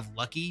get kind of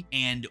lucky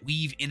and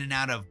weave in and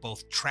out of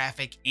both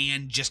traffic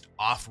and just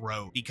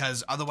off-road,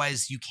 because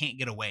otherwise you can't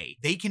get away.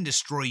 They can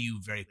destroy you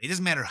very quickly. It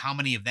doesn't matter how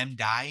many of them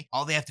die.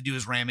 All they have to do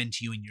is ram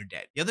into you and you're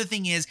dead. The other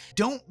thing is,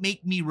 don't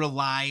make me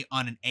rely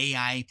on an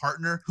AI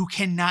partner who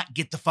cannot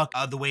get the fuck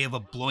out of the way of a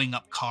blowing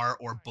up car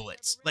or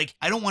bullets. Like,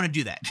 I don't want to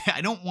do that.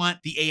 I don't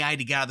want the AI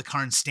to get out of the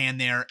car and stand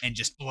there and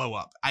just blow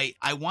up.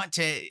 I want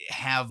to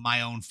have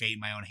my own fate in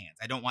my own hands.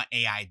 I don't want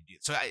AI to do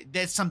it. So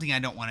that's something I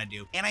don't want to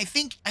do. And I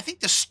think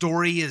the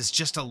story is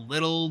just a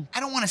little, I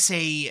don't want to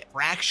say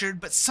fractured,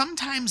 but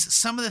sometimes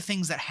some of the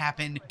things that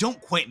happen don't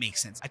quite make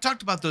sense. I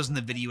talked about those in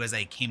the video as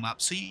I came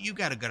up, so you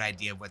got a good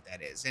idea of what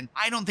that is. And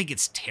I don't think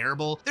it's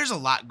terrible. There's a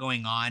lot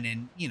going on,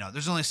 and you know,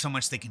 there's only so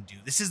much they can do.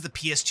 This is the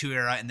PS2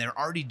 era, and they're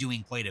already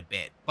doing quite a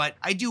bit. But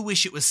I do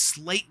wish it was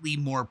slightly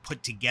more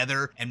put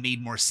together and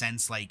made more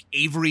sense. Like,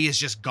 Avery is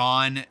just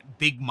gone.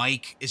 Big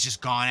Mike is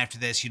just gone after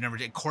this.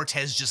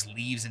 Cortez just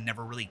leaves and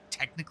never really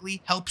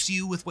technically helps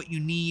you with what you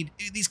need.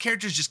 These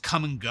characters just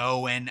come and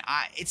go, and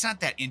it's not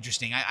that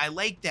interesting. I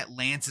like that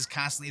Lance is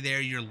constantly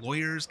there. Your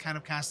lawyer's kind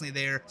of constantly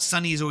there.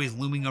 Sonny is always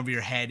looming over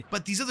your head.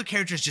 But these other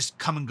characters just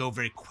come and go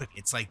very quick.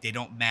 It's like they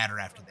don't matter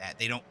after that.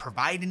 They don't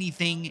provide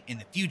anything in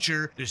the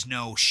future. There's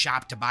no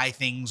shop to buy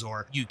things,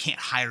 or you can't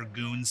hire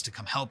goons to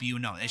come help you.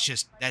 No, it's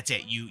just, that's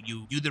it.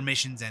 You do their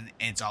missions and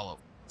it's all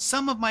over.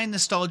 Some of my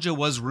nostalgia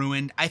was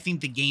ruined. I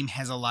think the game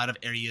has a lot of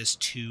areas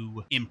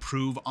to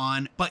improve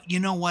on, but you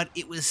know what?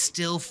 It was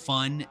still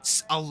fun.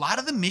 A lot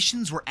of the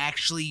missions were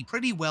actually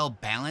pretty well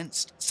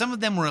balanced. Some of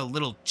them were a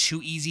little too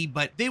easy,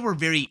 but they were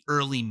very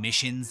early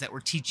missions that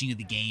were teaching you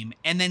the game.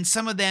 And then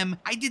some of them,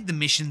 I did the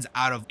missions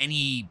out of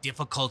any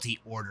difficulty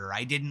order.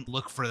 I didn't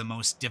look for the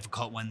most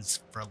difficult ones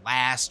for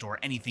last or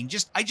anything.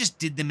 I just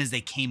did them as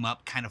they came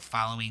up, kind of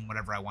following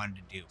whatever I wanted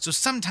to do. So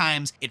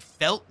sometimes it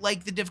felt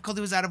like the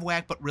difficulty was out of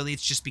whack, but really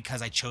it's just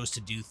because I chose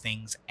to do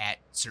things at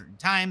certain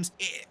times.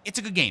 It's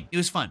a good game. It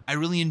was fun. I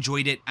really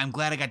enjoyed it. I'm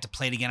glad I got to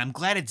play it again. I'm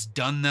glad it's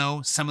done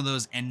though. Some of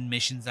those end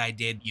missions that I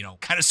did,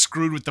 kind of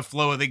screwed with the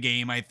flow of the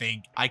game, I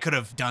think. I could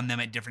have done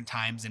them at different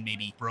times and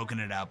maybe broken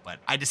it up, but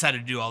I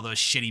decided to do all those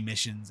shitty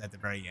missions at the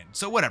very end.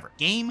 So whatever.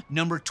 Game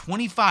number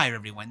 25,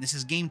 everyone. This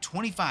is game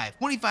 25.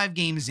 25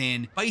 games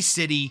in. Vice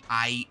City.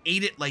 I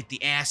ate it like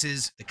the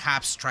asses the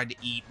cops tried to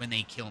eat when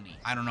they kill me.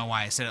 I don't know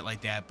why I said it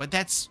like that, but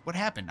that's what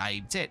happened.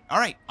 That's it. All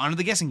right, on to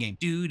the guessing game.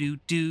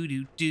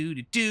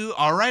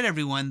 All right,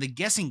 everyone, the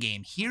guessing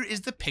game. Here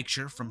is the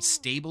picture from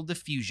Stable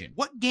Diffusion.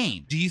 What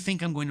game do you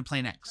think I'm going to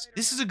play next?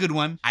 This is a good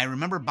one. I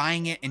remember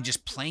buying it and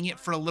just playing it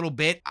for a little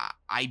bit.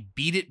 I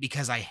beat it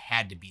because I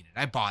had to beat it.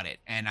 I bought it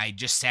and I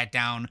just sat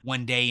down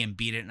one day and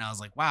beat it, and I was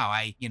like, wow,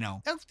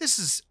 this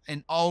is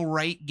an all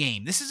right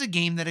game. This is a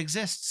game that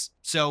exists.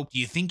 So, do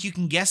you think you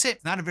can guess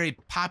it? Not a very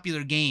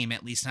popular game,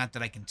 at least not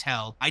that I can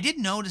tell. I did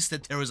notice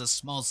that there was a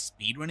small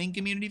speedrunning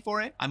community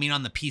for it. I mean,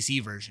 on the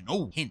PC version.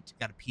 Oh, hint,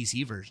 got a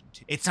PC version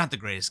too. It's not the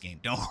greatest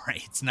game. Don't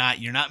worry, it's not.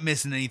 You're not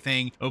missing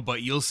anything,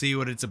 but you'll see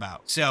what it's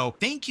about. So,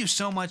 thank you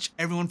so much,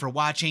 everyone, for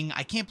watching.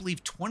 I can't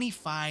believe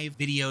 25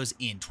 videos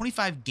in,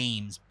 25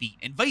 games beat.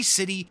 And Vice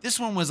City, this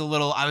one was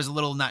I was a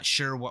little not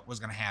sure what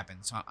was going to happen.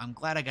 So, I'm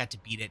glad I got to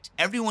beat it.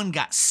 Everyone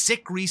got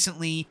sick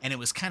recently, and it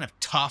was kind of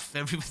tough.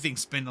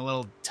 Everything's been a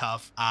little tough.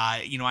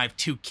 I have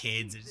 2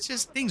 kids. It's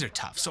just, things are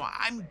tough. So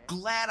I'm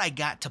glad I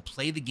got to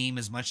play the game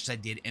as much as I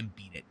did and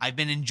beat it. I've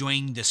been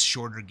enjoying the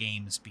shorter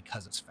games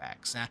because of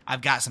facts.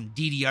 I've got some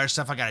DDR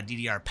stuff. I got a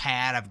DDR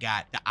pad. I've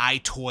got the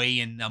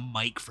iToy and a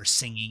mic for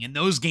singing. And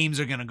those games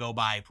are going to go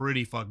by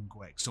pretty fucking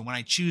quick. So when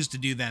I choose to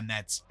do them,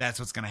 that's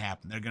what's going to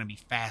happen. They're going to be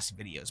fast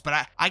videos.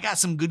 But I got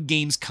some good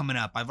games coming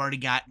up. I've already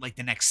got like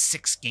the next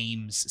 6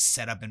 games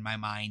set up in my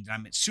mind. And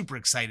I'm super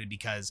excited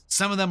because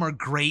some of them are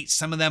great.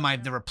 Some of them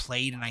I've never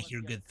played and I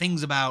hear good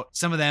things about.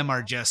 Some of them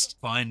are just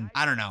fun.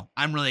 I don't know.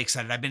 I'm really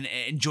excited. I've been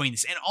enjoying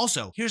this. And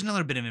also, here's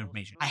another bit of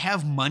information. I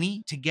have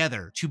money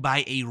together to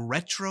buy a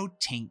Retro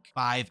Tink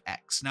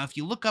 5X. Now, if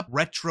you look up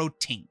Retro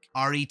Tink,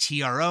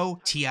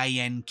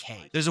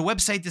 RETROTINK, there's a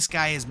website this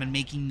guy has been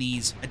making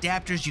these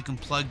adapters. You can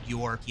plug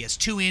your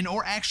PS2 in,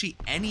 or actually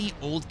any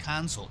old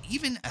console,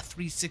 even a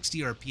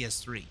 360 or a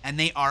PS3, and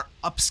they are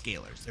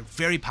upscalers. They're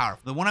very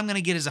powerful. The one I'm going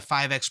to get is a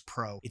 5X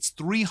Pro. It's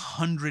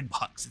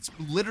 $300. It's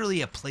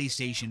literally a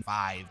PlayStation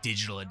 5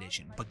 digital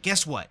edition. But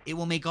guess what? It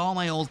will make all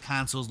my old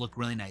consoles look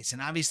really nice.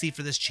 And obviously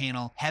for this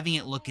channel, having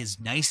it look as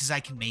nice as I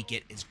can make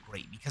it is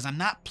great because I'm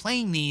not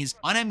playing these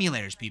on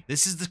emulators, people.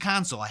 This is the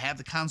console. I have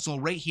the console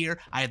right here.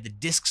 I have the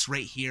discs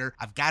right here.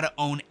 I've got to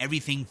own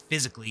everything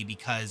physically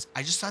because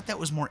I just thought that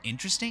was more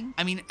interesting.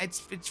 I mean, it's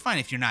fine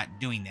if you're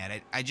not doing that.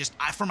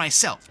 For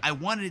myself, I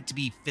wanted it to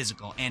be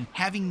physical, and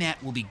having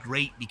that will be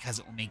great because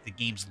it will make the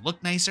games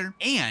look nicer,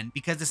 and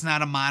because it's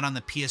not a mod on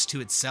the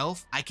PS2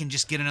 itself, I can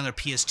just get another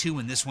PS2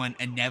 when this one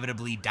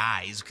inevitably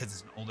dies because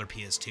it's an older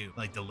PS2,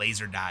 like the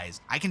laser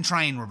dies. I can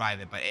try and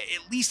revive it, but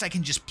at least I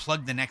can just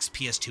plug the next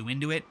PS2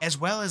 into it, as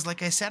well as,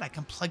 like I said, I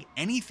can plug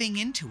anything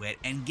into it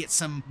and get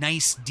some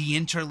nice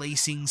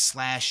deinterlacing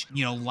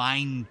 /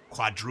 line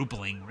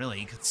quadrupling,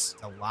 really, because it's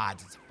a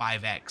lot. It's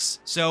 5X.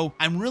 So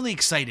I'm really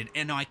excited,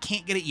 and no, I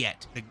can't get it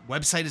yet. The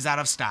website is out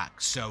of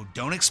stock, so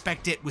don't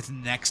expect it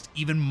within the next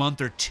even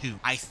month or 2.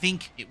 I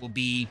think it will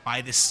be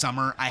by this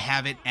summer I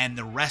have it, and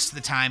the rest of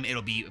the time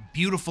it'll be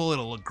beautiful.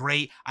 It'll look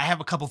great. I have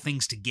a couple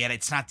things to get.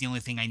 It's not the only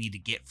thing I need to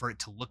get for it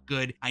to look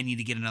good. I need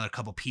to get another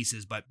couple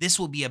pieces, but this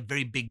will be a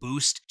very big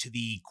boost to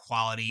the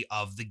quality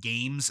of the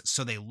games,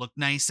 so they look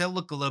nice. They'll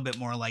look a little bit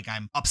more like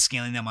I'm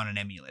upscaling them on an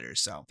emulator.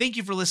 So thank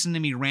you for listening to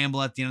me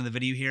ramble at the end of the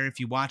video here. If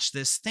you watched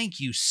this, thank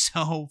you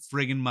so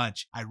friggin'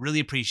 much. I really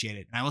appreciate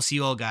it, and I will see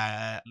you all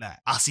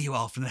I'll see you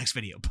all for the next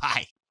video.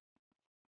 Bye.